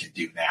LRT can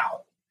do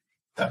now.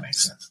 If that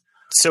makes sense.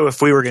 So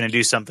if we were going to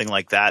do something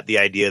like that, the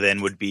idea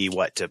then would be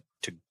to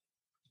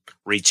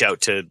reach out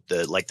to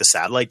the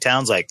satellite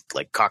towns like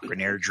Cochrane,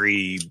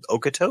 Airdrie,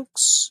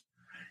 Okotoks.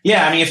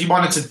 Yeah, I mean, if you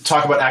wanted to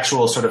talk about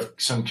actual sort of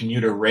some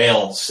commuter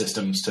rail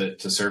systems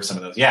to serve some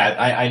of those, yeah,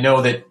 I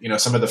know that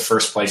some of the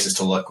first places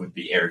to look would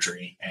be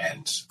Airdrie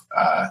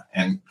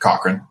and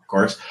Cochrane, of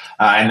course,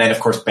 and then of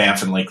course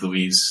Banff and Lake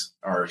Louise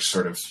are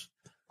sort of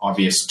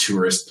obvious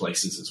tourist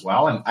places as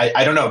well. And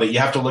I don't know, that you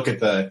have to look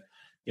at it.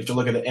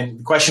 And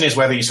the question is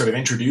whether you sort of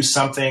introduce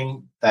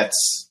something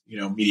that's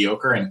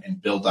mediocre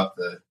and build up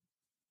the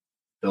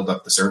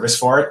service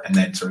for it, and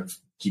then sort of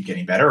keep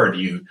getting better, or do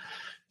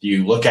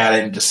you look at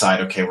it and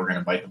decide, okay, we're going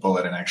to bite the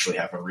bullet and actually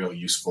have a real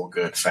useful,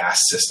 good,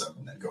 fast system,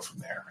 and then go from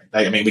there.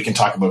 Right? I mean, we can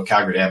talk about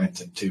Calgary to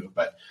Edmonton too,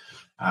 but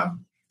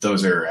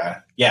those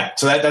are,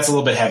 so that's a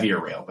little bit heavier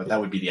rail, but that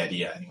would be the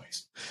idea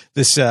anyways.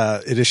 This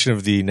edition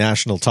of the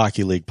National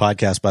Talkie League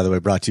podcast, by the way,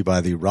 brought to you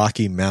by the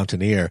Rocky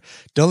Mountaineer.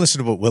 Don't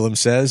listen to what Willem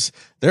says.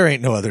 There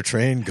ain't no other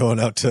train going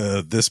out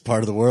to this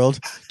part of the world.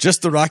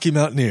 Just the Rocky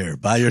Mountaineer.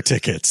 Buy your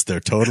tickets. They're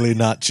totally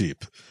not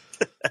cheap.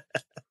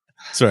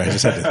 Sorry, I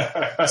just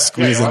had to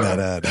squeeze in that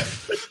ad.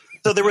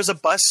 So there was a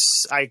bus.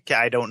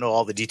 I don't know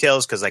all the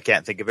details because I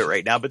can't think of it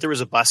right now. But there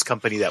was a bus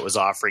company that was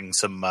offering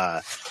some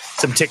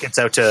tickets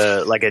out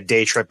to like a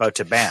day trip out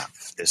to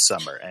Banff this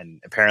summer,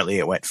 and apparently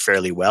it went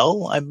fairly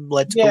well. I'm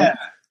led to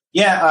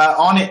believe.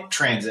 On It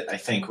Transit, I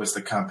think, was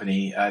the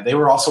company. They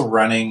were also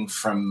running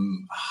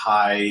from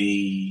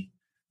High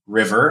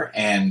River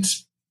and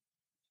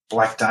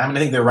Black Diamond.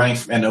 I think they're running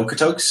and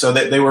Okotoks. So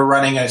they were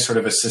running a sort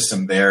of a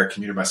system there, a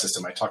commuter bus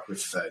system. I talked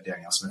with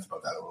Danielle Smith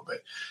about that a little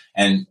bit.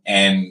 And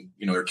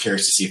we were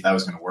curious to see if that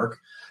was going to work.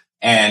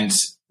 And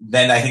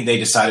then I think they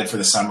decided for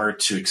the summer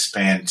to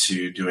expand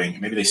to doing,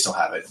 maybe they still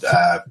have it,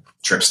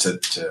 trips to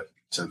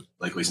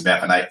Lake Louise and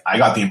Banff. And I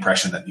got the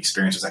impression that the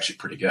experience was actually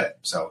pretty good.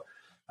 So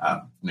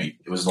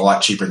it was a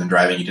lot cheaper than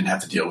driving. You didn't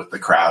have to deal with the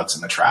crowds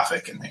and the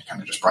traffic, and they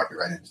kind of just brought you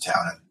right into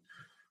town. And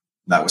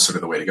that was sort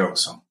of the way to go.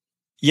 So.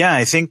 Yeah,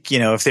 I think,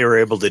 if they were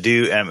able to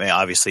do, I mean,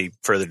 obviously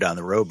further down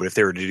the road, but if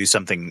they were to do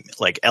something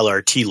like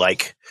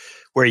LRT-like,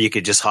 where you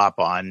could just hop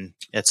on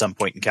at some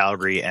point in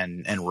Calgary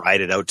and ride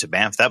it out to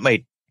Banff, that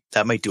might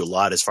do a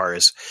lot as far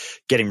as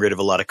getting rid of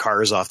a lot of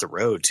cars off the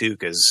road too.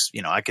 Cause,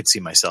 I could see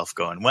myself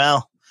going,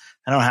 well,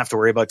 I don't have to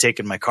worry about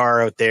taking my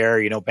car out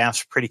there.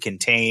 Banff's pretty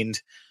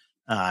contained.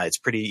 It's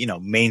pretty,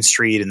 Main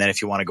Street. And then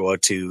if you want to go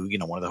out to,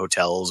 one of the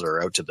hotels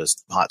or out to the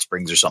hot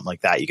springs or something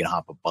like that, you can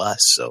hop a bus.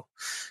 So,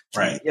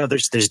 right.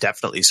 There's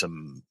definitely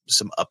some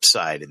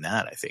upside in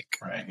that, I think.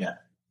 Right. Yeah.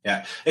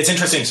 Yeah. It's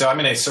interesting. So I'm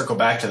going to circle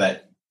back to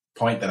that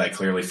point that I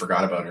clearly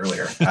forgot about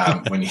earlier.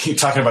 When you're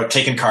talking about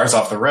taking cars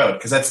off the road,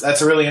 because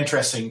that's a really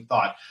interesting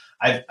thought.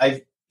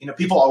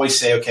 People always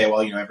say, okay,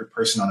 well, every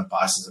person on a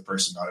bus is a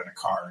person not in a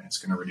car, and it's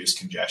going to reduce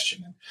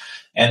congestion.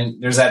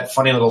 And there's that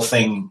funny little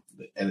thing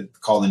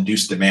called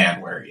induced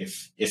demand, where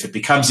if it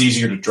becomes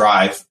easier to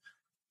drive,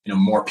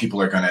 more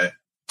people are going to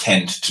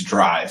tend to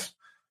drive.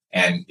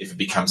 And if it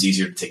becomes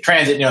easier to take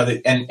transit,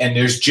 and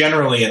there's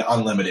generally an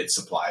unlimited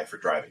supply for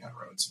driving on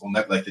roads.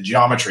 Like the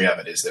geometry of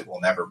it is that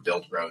we'll never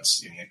build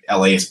roads.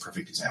 LA is a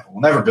perfect example.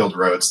 We'll never build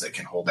roads that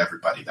can hold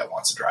everybody that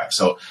wants to drive.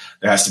 So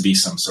there has to be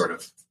some sort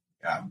of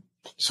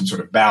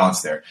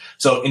balance there.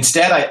 So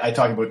instead, I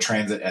talk about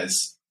transit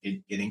as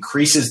it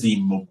increases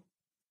the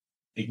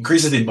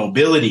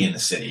mobility in the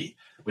city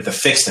with a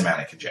fixed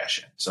amount of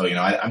congestion. So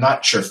I'm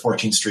not sure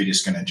 14th Street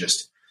is going to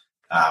just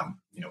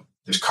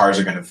there's cars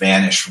are going to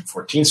vanish from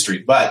 14th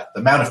Street, but the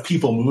amount of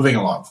people moving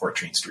along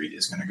 14th Street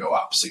is going to go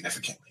up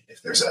significantly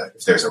if there's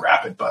a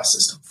rapid bus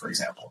system, for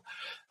example.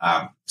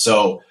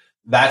 So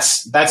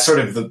that's sort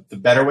of the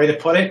better way to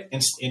put it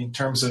in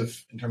terms of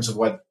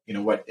what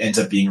what ends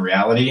up being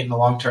reality in the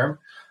long term.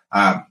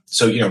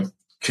 So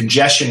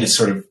congestion is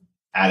sort of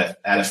at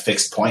a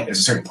fixed point. There's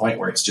a certain point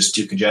where it's just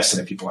too congested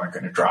and people aren't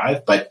going to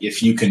drive. But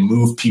if you can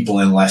move people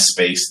in less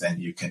space,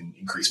 then you can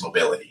increase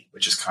mobility,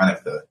 which is kind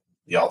of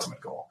the ultimate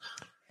goal.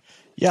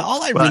 Yeah,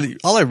 all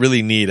I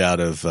really need out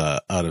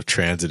of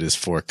transit is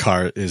for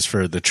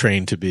the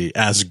train to be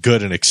as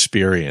good an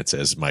experience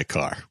as my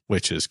car,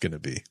 which is going to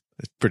be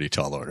a pretty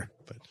tall order.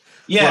 But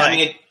yeah,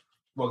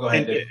 go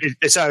ahead.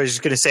 So I was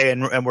just going to say,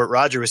 and what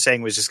Roger was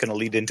saying was just going to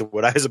lead into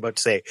what I was about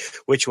to say,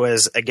 which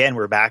was, again,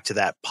 we're back to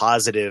that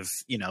positive,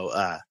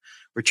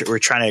 we're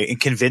trying to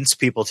convince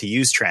people to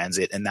use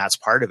transit, and that's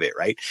part of it,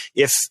 right?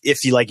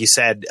 If you, like you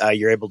said,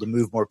 you're able to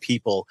move more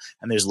people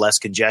and there's less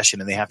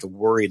congestion and they have to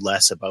worry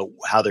less about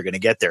how they're going to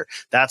get there,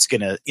 that's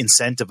going to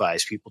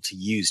incentivize people to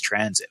use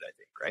transit, I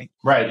think, right?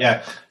 Right.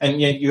 Yeah.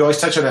 And you always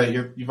touch on that.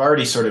 You've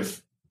already sort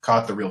of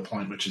caught the real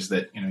point, which is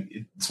that,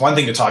 it's one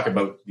thing to talk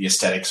about the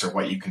aesthetics or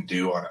what you can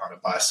do on a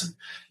bus. And,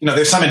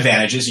 there's some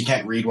advantages. You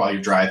can't read while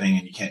you're driving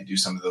and you can't do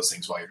some of those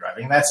things while you're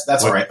driving. And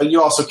that's all right. But you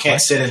also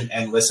can't sit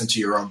and listen to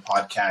your own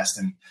podcast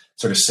and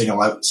sort of sing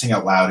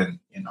out loud on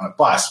a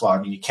bus.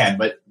 Well, you can,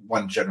 but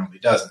one generally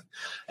doesn't.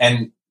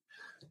 And,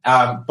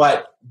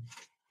 but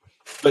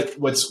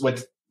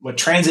what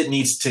transit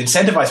needs to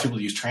incentivize people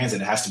to use transit,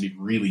 it has to be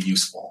really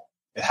useful.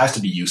 It has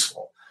to be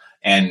useful.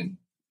 And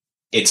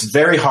it's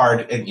very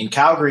hard. In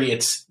Calgary,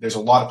 there's a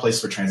lot of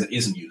places where transit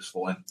isn't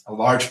useful, and a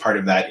large part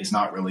of that is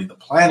not really the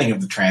planning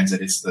of the transit;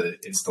 it's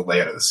the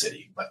layout of the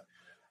city. But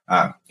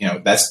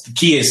that's the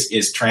key.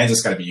 Is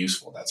transit's got to be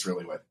useful. That's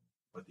really what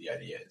the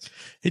idea is.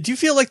 Hey, do you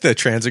feel like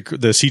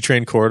the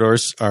C-train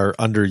corridors are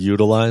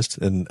underutilized?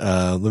 And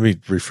let me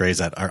rephrase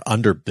that: are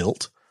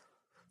underbuilt?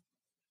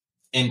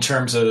 In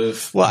terms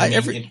of, well,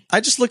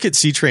 I just look at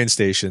C-train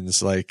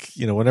stations, like,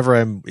 whenever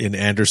I'm in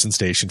Anderson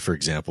Station, for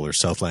example, or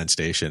Southland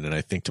Station, and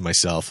I think to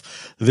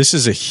myself, this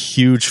is a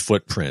huge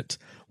footprint.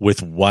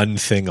 with one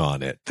thing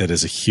on it that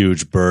is a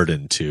huge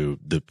burden to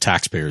the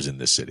taxpayers in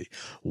this city.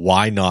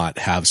 Why not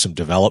have some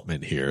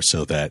development here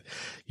so that,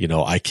 you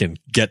know, I can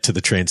get to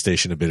the train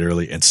station a bit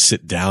early and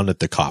sit down at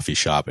the coffee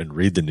shop and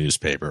read the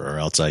newspaper, or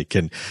else I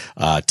can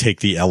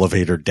take the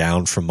elevator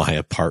down from my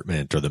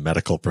apartment or the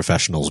medical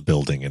professionals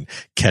building and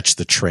catch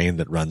the train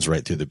that runs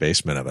right through the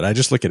basement of it. I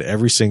just look at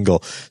every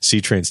single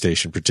C train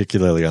station,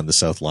 particularly on the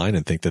South Line,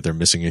 and think that they're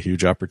missing a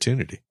huge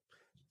opportunity.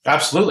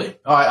 Absolutely.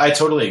 Oh, I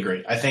totally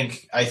agree. I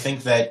think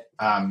that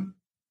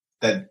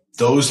that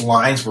those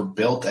lines were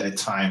built at a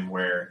time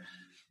where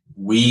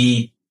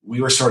we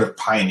were sort of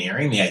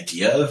pioneering the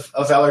idea of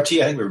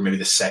LRT. I think we were maybe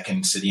the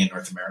second city in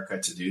North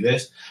America to do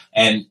this,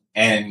 and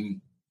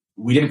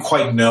we didn't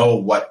quite know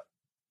what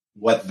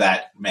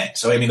that meant.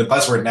 So I mean, the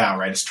buzzword now,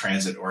 right, is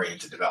transit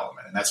oriented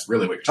development, and that's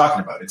really what you're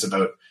talking about. It's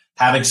about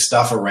having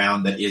stuff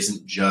around that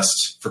isn't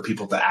just for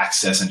people to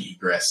access and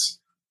egress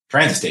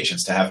transit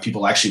stations, to have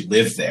people actually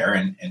live there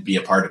and be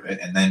a part of it.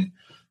 And then,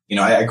 you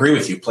know, I agree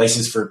with you,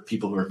 places for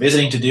people who are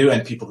visiting to do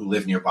and people who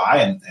live nearby,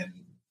 and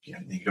you know,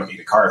 you don't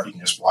need a car if you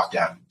can just walk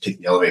down, take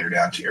the elevator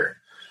down to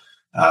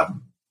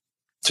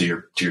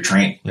your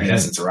train, right,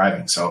 as it's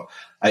arriving. So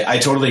I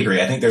totally agree.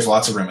 I think there's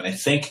lots of room, and I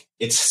think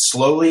it's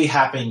slowly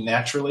happening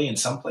naturally in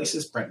some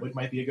places. Brentwood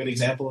might be a good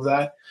example of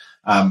that.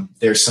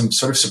 There's some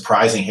sort of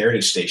surprising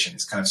heritage station.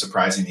 It's kind of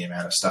surprising the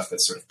amount of stuff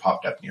that's sort of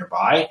popped up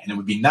nearby, and it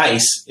would be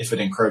nice if it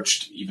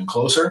encroached even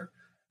closer.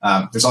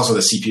 There's also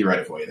the CP right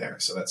of way there,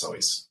 so that's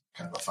always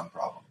kind of a fun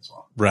problem as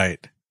well.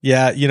 Right.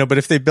 Yeah, you know, but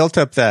if they built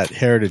up that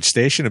heritage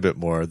station a bit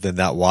more, then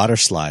that water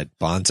slide,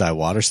 bonsai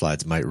water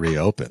slides, might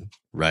reopen,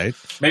 right?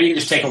 Maybe you can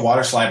just take a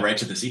water slide right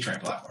to the C-train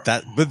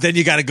platform. But then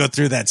you got to go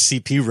through that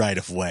CP right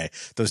of way.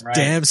 Those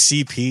damn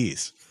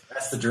CPs.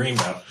 That's the dream,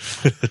 though.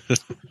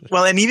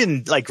 Well, and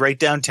even like right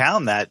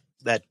downtown,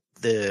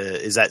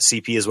 is that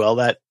CP as well?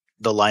 That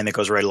the line that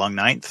goes right along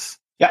 9th?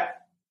 Yeah.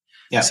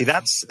 See,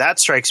 that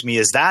strikes me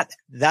as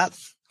that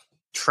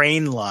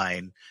train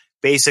line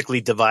basically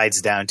divides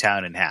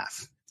downtown in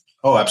half.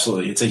 Oh,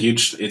 absolutely. It's a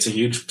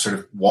huge sort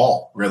of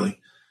wall, really.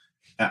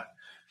 Yeah.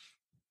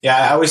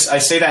 Yeah. I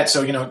say that.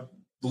 So, you know,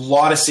 a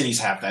lot of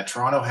cities have that.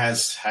 Toronto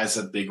has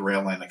a big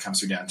rail line that comes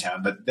through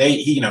downtown, but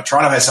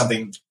Toronto has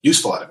something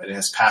useful out of it. It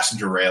has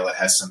passenger rail. It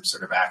has some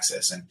sort of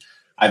access. And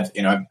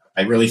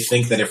I really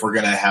think that if we're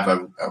going to have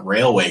a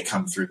railway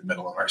come through the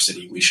middle of our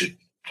city, we should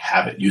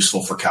have it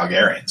useful for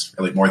Calgarians,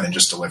 really, more than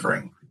just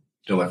delivering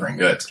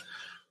goods.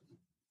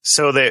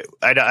 So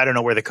I don't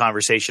know where the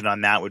conversation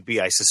on that would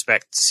be. I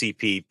suspect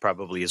CP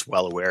probably is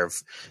well aware of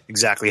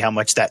exactly how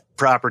much that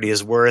property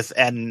is worth,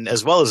 and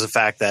as well as the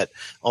fact that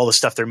all the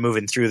stuff they're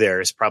moving through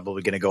there is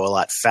probably going to go a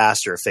lot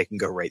faster if they can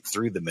go right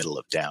through the middle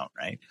of town,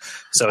 right?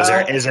 So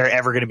is there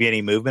ever going to be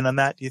any movement on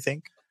that, do you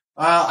think?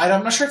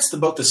 I'm not sure it's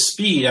about the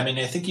speed. I mean,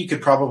 I think you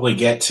could probably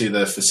get to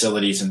the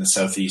facilities in the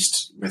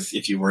southeast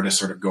if you were to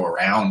sort of go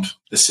around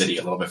the city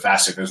a little bit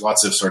faster. There's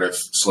lots of sort of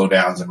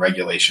slowdowns and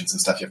regulations and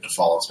stuff you have to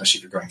follow, especially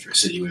if you're going through a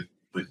city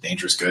with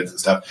dangerous goods and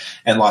stuff,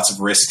 and lots of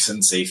risks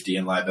and safety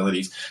and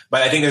liabilities.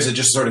 But I think there's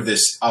just sort of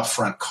this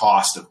upfront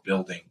cost of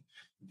building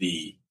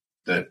the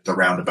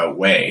roundabout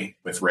way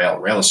with rail.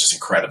 Rail is just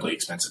incredibly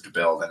expensive to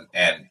build,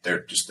 and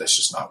that's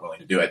just not willing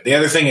to do it. The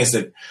other thing is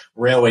that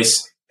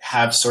railways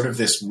have sort of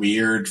this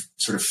weird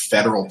sort of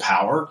federal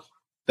power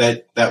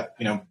that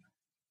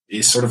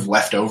is sort of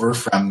left over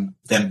from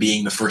them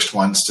being the first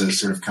ones to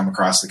sort of come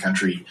across the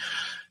country,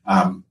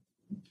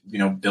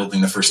 building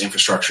the first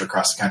infrastructure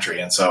across the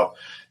country. And so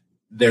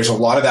there's a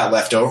lot of that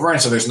left over.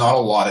 And so there's not a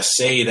lot of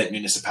say that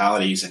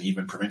municipalities and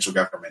even provincial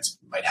governments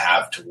might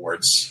have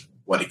towards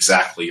what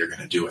exactly you're going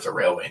to do with a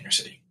railway in your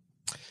city.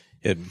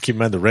 Yeah, keep in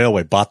mind, the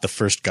railway bought the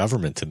first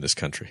government in this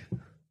country.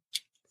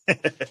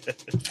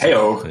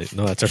 Hey-o.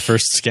 No, that's our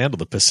first scandal,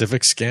 the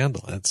Pacific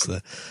scandal.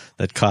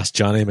 That cost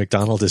John A.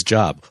 Macdonald his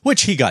job,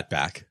 which he got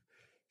back.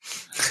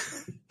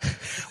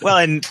 Well,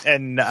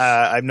 and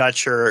I'm not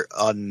sure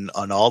on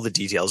all the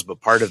details,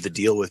 but part of the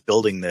deal with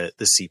building the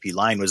CP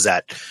line was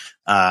that,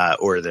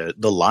 or the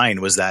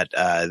line was that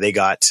they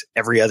got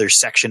every other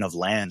section of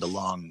land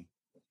along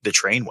the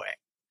trainway.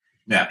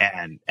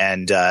 Yeah.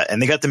 And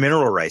they got the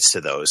mineral rights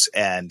to those.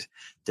 And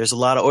there's a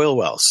lot of oil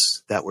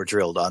wells that were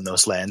drilled on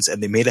those lands,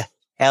 and they made a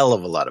hell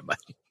of a lot of money.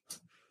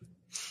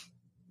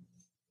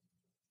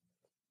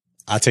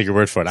 I'll take your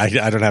word for it.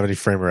 I don't have any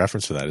frame of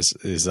reference for that.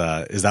 Is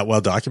that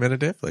well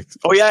documented, Dave?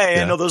 Oh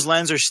yeah. No, those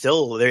lands are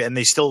still there, and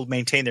they still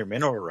maintain their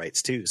mineral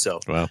rights too. So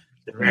wow.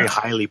 They're very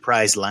highly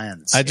prized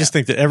lands. I just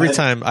think that every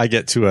time I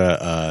get to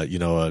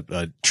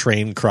a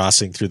train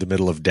crossing through the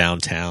middle of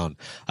downtown,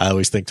 I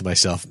always think to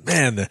myself,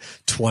 man, the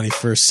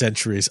 21st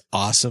century is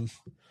awesome.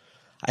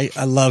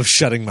 I love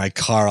shutting my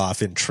car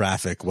off in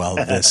traffic while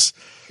this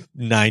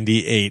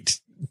 98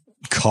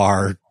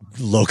 car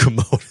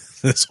locomotive,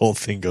 this whole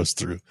thing goes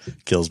through.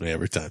 Kills me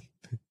every time.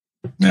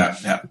 Yeah.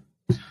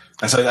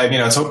 So, I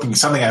mean, I was hoping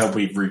something I hope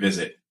we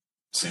revisit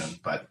soon,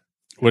 but.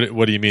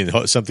 What do you mean?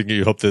 Something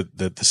you hope that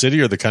the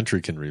city or the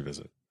country can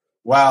revisit?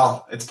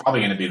 Well, it's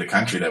probably going to be the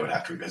country that would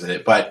have to revisit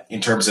it. But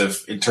in terms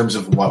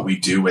of what we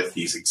do with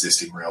these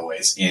existing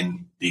railways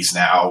in these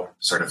now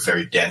sort of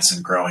very dense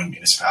and growing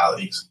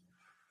municipalities.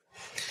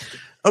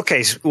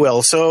 Okay,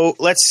 Will. So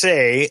let's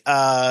say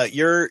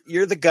you're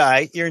the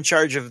guy. You're in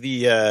charge of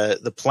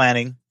the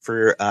planning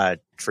for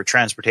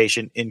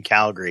transportation in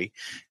Calgary,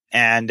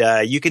 and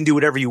you can do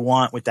whatever you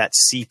want with that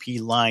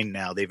CP line.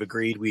 Now they've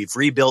agreed. We've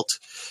rebuilt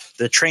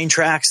the train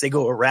tracks. They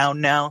go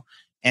around now,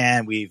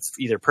 and we've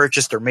either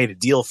purchased or made a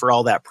deal for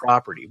all that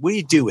property. What do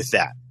you do with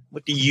that?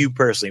 What do you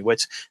personally?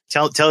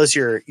 Tell us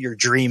your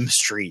dream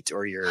street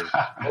or your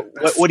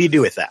what do you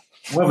do with that?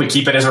 Well, we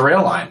keep it as a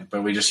rail line,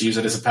 but we just use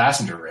it as a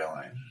passenger rail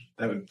line.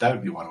 That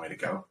would be one way to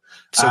go.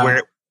 So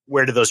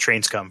where do those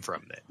trains come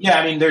from then? Yeah,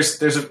 I mean,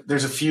 there's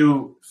a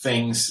few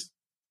things.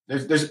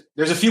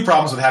 There's a few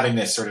problems with having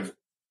this sort of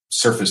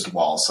surfaced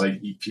wall. So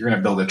if you're going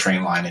to build a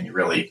train line and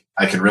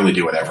I can really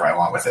do whatever I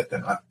want with it,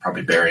 then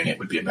probably burying it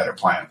would be a better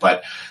plan.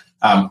 But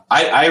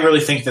I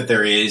really think that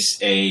there is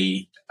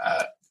a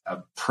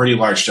pretty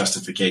large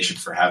justification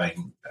for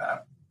having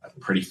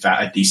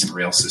a decent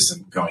rail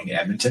system going to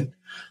Edmonton.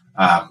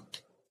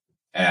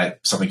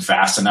 Something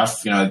fast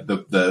enough. You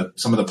know,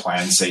 some of the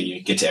plans say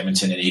you get to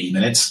Edmonton in 80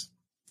 minutes,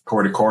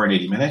 core to core in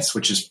 80 minutes,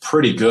 which is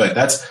pretty good.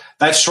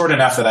 That's short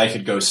enough that I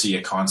could go see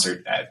a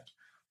concert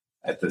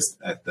at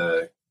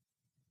the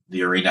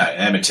arena in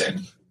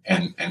Edmonton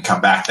and come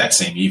back that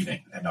same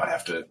evening and not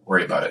have to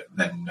worry about it.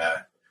 Then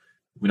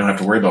we don't have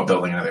to worry about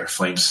building another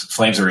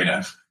Flames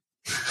arena.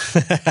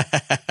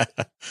 I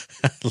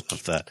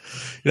love that.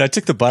 You know, I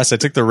took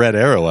the Red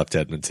Arrow up to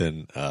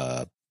Edmonton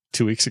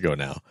 2 weeks ago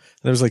now.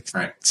 And there was like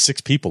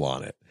 6 people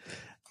on it.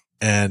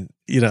 And,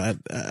 you know,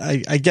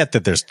 I get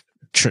that there's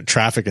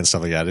traffic and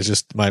stuff like that. It's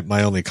just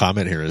my only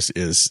comment here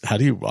is how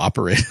do you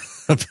operate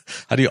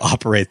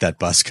that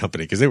bus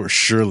company? Because they were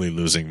surely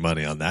losing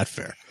money on that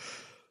fare.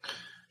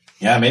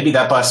 Yeah, maybe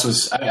that bus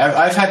was.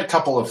 I've had a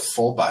couple of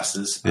full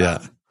buses. Yeah,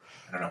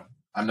 I don't know.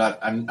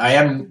 I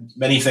am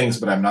many things,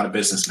 but I'm not a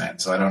businessman,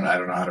 so I don't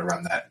know how to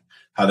run that.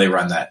 How they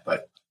run that,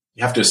 but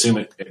you have to assume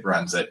it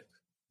runs at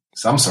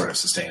some sort of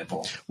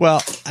sustainable.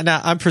 Well, now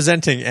I'm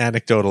presenting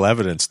anecdotal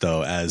evidence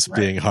though as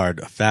being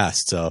hard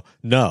fast. So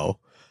no,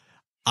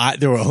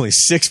 there were only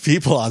 6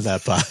 people on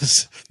that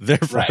bus.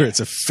 Therefore, it's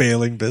a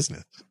failing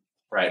business.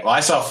 Right. Well,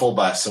 I saw a full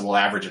bus, so we'll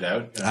average it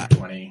out.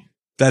 20.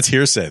 That's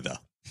hearsay, though.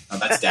 Oh,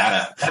 that's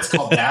data. That's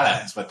called data.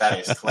 That's what that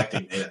is.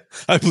 Collecting data.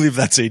 I believe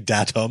that's a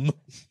datum.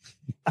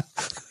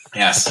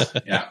 Yes.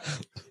 Yeah.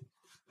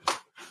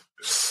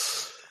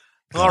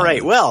 All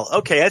right. Well,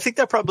 okay. I think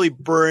that probably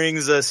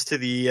brings us to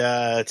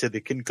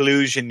the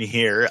conclusion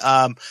here.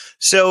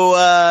 So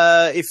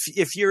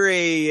if you're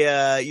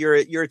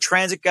a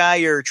transit guy,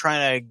 you're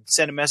trying to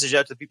send a message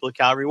out to the people of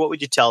Calgary, what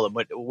would you tell them?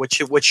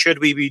 What should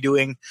we be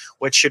doing?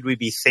 What should we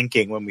be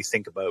thinking when we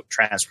think about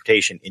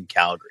transportation in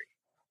Calgary?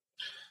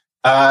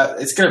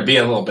 It's going to be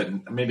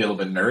maybe a little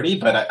bit nerdy,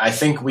 but I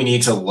think we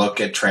need to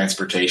look at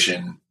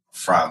transportation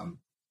from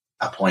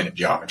a point of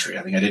geometry.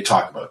 I think I did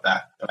talk about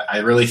that, but I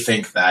really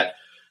think that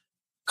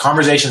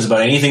conversations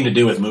about anything to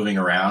do with moving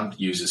around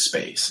uses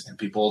space, and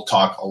people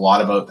talk a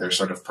lot about their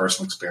sort of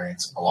personal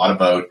experience, a lot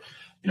about,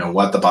 you know,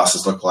 what the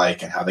buses look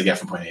like and how they get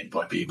from point A to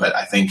point B. But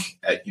I think,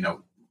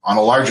 on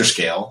a larger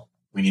scale,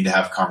 we need to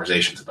have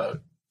conversations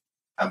about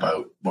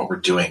what we're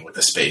doing with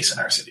the space in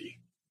our city,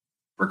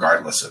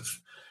 regardless of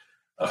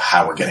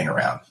how we're getting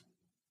around.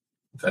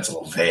 That's a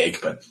little vague,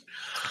 but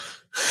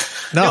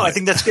no, I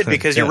think that's good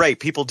because you're right.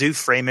 People do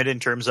frame it in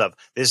terms of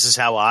this is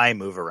how I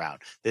move around.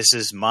 This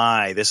is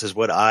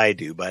what I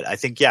do. But I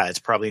think, it's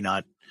probably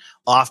not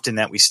often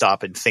that we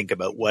stop and think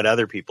about what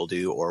other people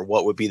do or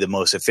what would be the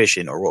most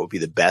efficient or what would be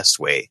the best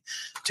way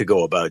to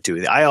go about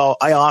doing it. I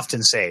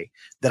often say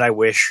that I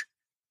wish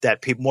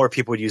that more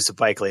people would use the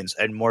bike lanes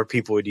and more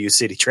people would use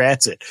city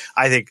transit.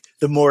 I think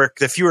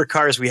the fewer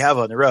cars we have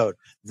on the road,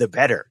 the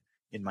better,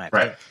 in my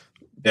opinion.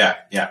 Right.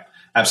 Yeah,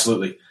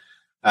 absolutely.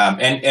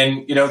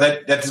 And you know,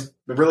 that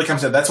really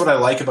comes down. That's what I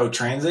like about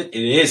transit.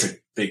 It is a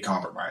big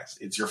compromise.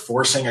 You're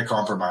forcing a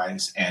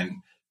compromise.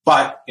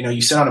 But you know,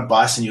 you sit on a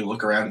bus and you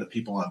look around at the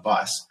people on a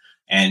bus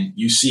and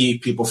you see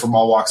people from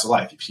all walks of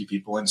life. You see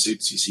people in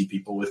suits, you see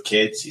people with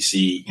kids, you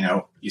see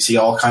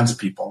all kinds of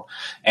people.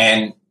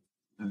 And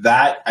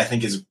that, I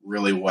think, is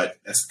really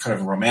that's kind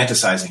of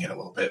romanticizing it a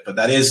little bit, but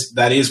that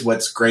is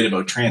what's great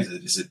about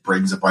transit is it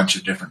brings a bunch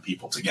of different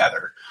people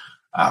together.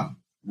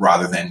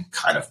 Rather than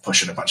kind of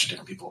pushing a bunch of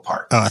different people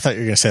apart. Oh, I thought you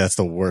were going to say that's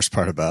the worst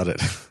part about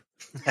it.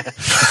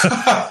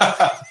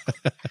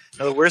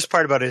 No, the worst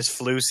part about it is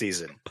flu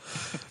season.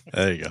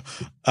 There you go.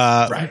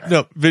 Right.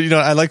 No, but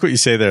I like what you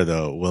say there,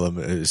 though, Willem,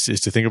 is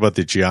to think about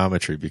the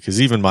geometry, because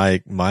even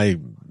my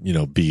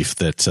beef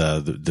that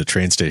the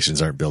train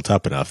stations aren't built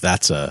up enough.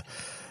 That's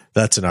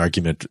an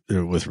argument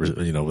with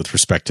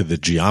respect to the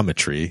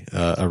geometry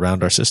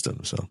around our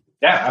system. So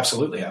Yeah,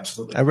 absolutely.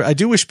 I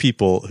do wish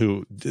people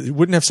who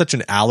wouldn't have such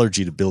an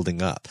allergy to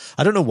building up.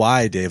 I don't know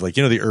why, Dave. Like,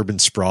 the urban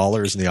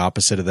sprawlers, and the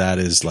opposite of that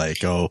is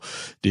like, oh,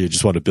 do you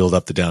just want to build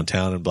up the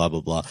downtown and blah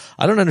blah blah.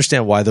 I don't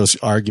understand why those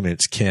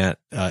arguments can't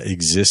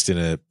exist in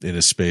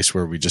a space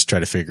where we just try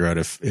to figure out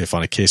if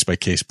on a case by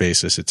case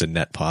basis it's a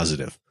net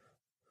positive,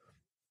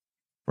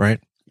 right?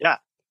 Yeah.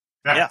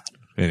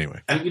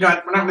 Anyway, and we're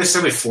not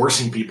necessarily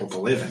forcing people to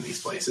live in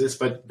these places,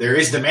 but there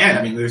is demand.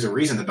 I mean, there's a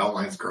reason the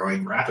Beltline is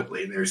growing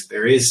rapidly.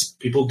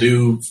 People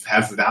do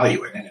have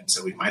value in it, and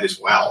so we might as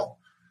well.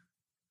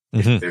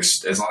 Mm-hmm.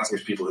 As long as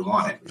there's people who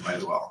want it, we might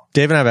as well.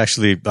 Dave and I have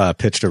actually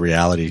pitched a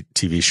reality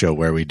TV show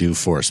where we do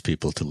force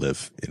people to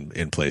live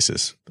in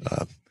places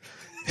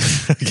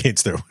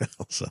against their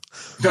will. So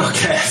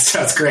okay,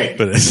 sounds great.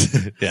 But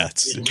you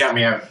can count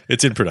me out.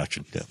 It's in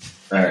production. Yeah,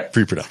 all right,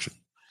 pre-production.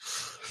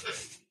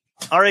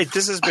 All right,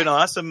 this has been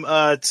awesome.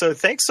 So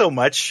thanks so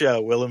much,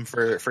 Willem,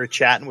 for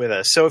chatting with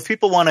us. So if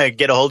people want to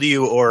get a hold of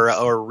you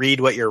or read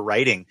what you're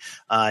writing,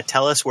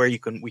 tell us where we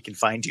can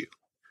find you.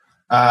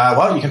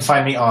 Well, you can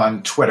find me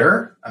on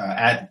Twitter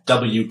at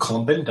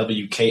WKlumpen,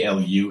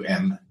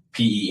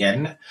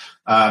 WKLUMPEN.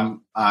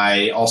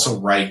 I also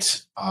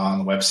write on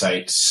the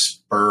website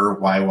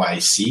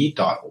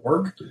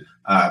spuryyc.org.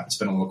 It's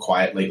been a little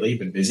quiet lately,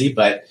 been busy,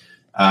 but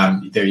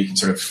there you can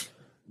sort of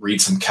read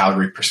some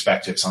Calgary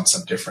perspectives on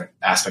some different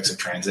aspects of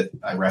transit.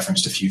 I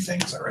referenced a few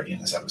things already in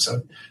this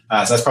episode. So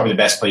that's probably the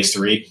best place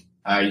to read.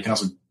 You can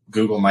also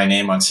Google my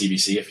name on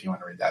CBC if you want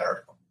to read that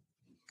article.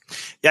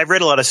 Yeah, I've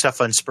read a lot of stuff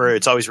on Spur.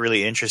 It's always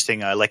really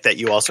interesting. I like that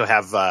you also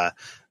have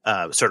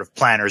sort of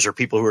planners or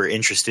people who are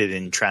interested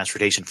in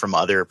transportation from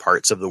other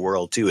parts of the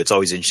world too. It's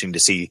always interesting to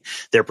see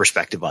their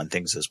perspective on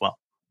things as well.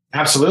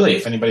 Absolutely.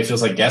 If anybody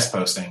feels like guest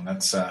posting,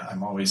 that's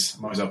I'm always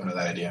open to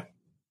that idea.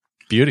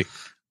 Beauty.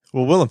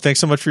 Well, Willem, thanks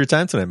so much for your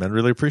time tonight, man.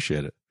 Really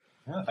appreciate it.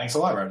 Yeah, thanks a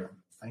lot, Roger.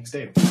 Thanks,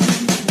 Dave.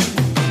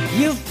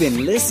 You've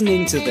been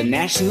listening to the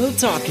National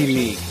Talking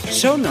League.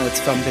 Show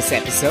notes from this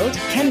episode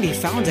can be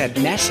found at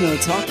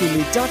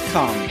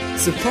nationaltalkingleague.com.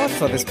 Support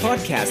for this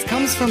podcast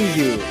comes from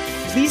you.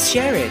 Please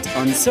share it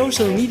on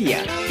social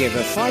media, give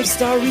a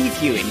 5-star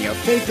review in your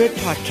favorite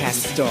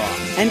podcast store,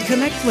 and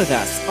connect with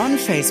us on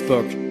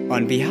Facebook.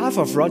 On behalf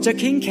of Roger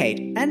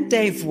Kincaid and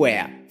Dave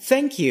Ware,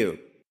 thank you.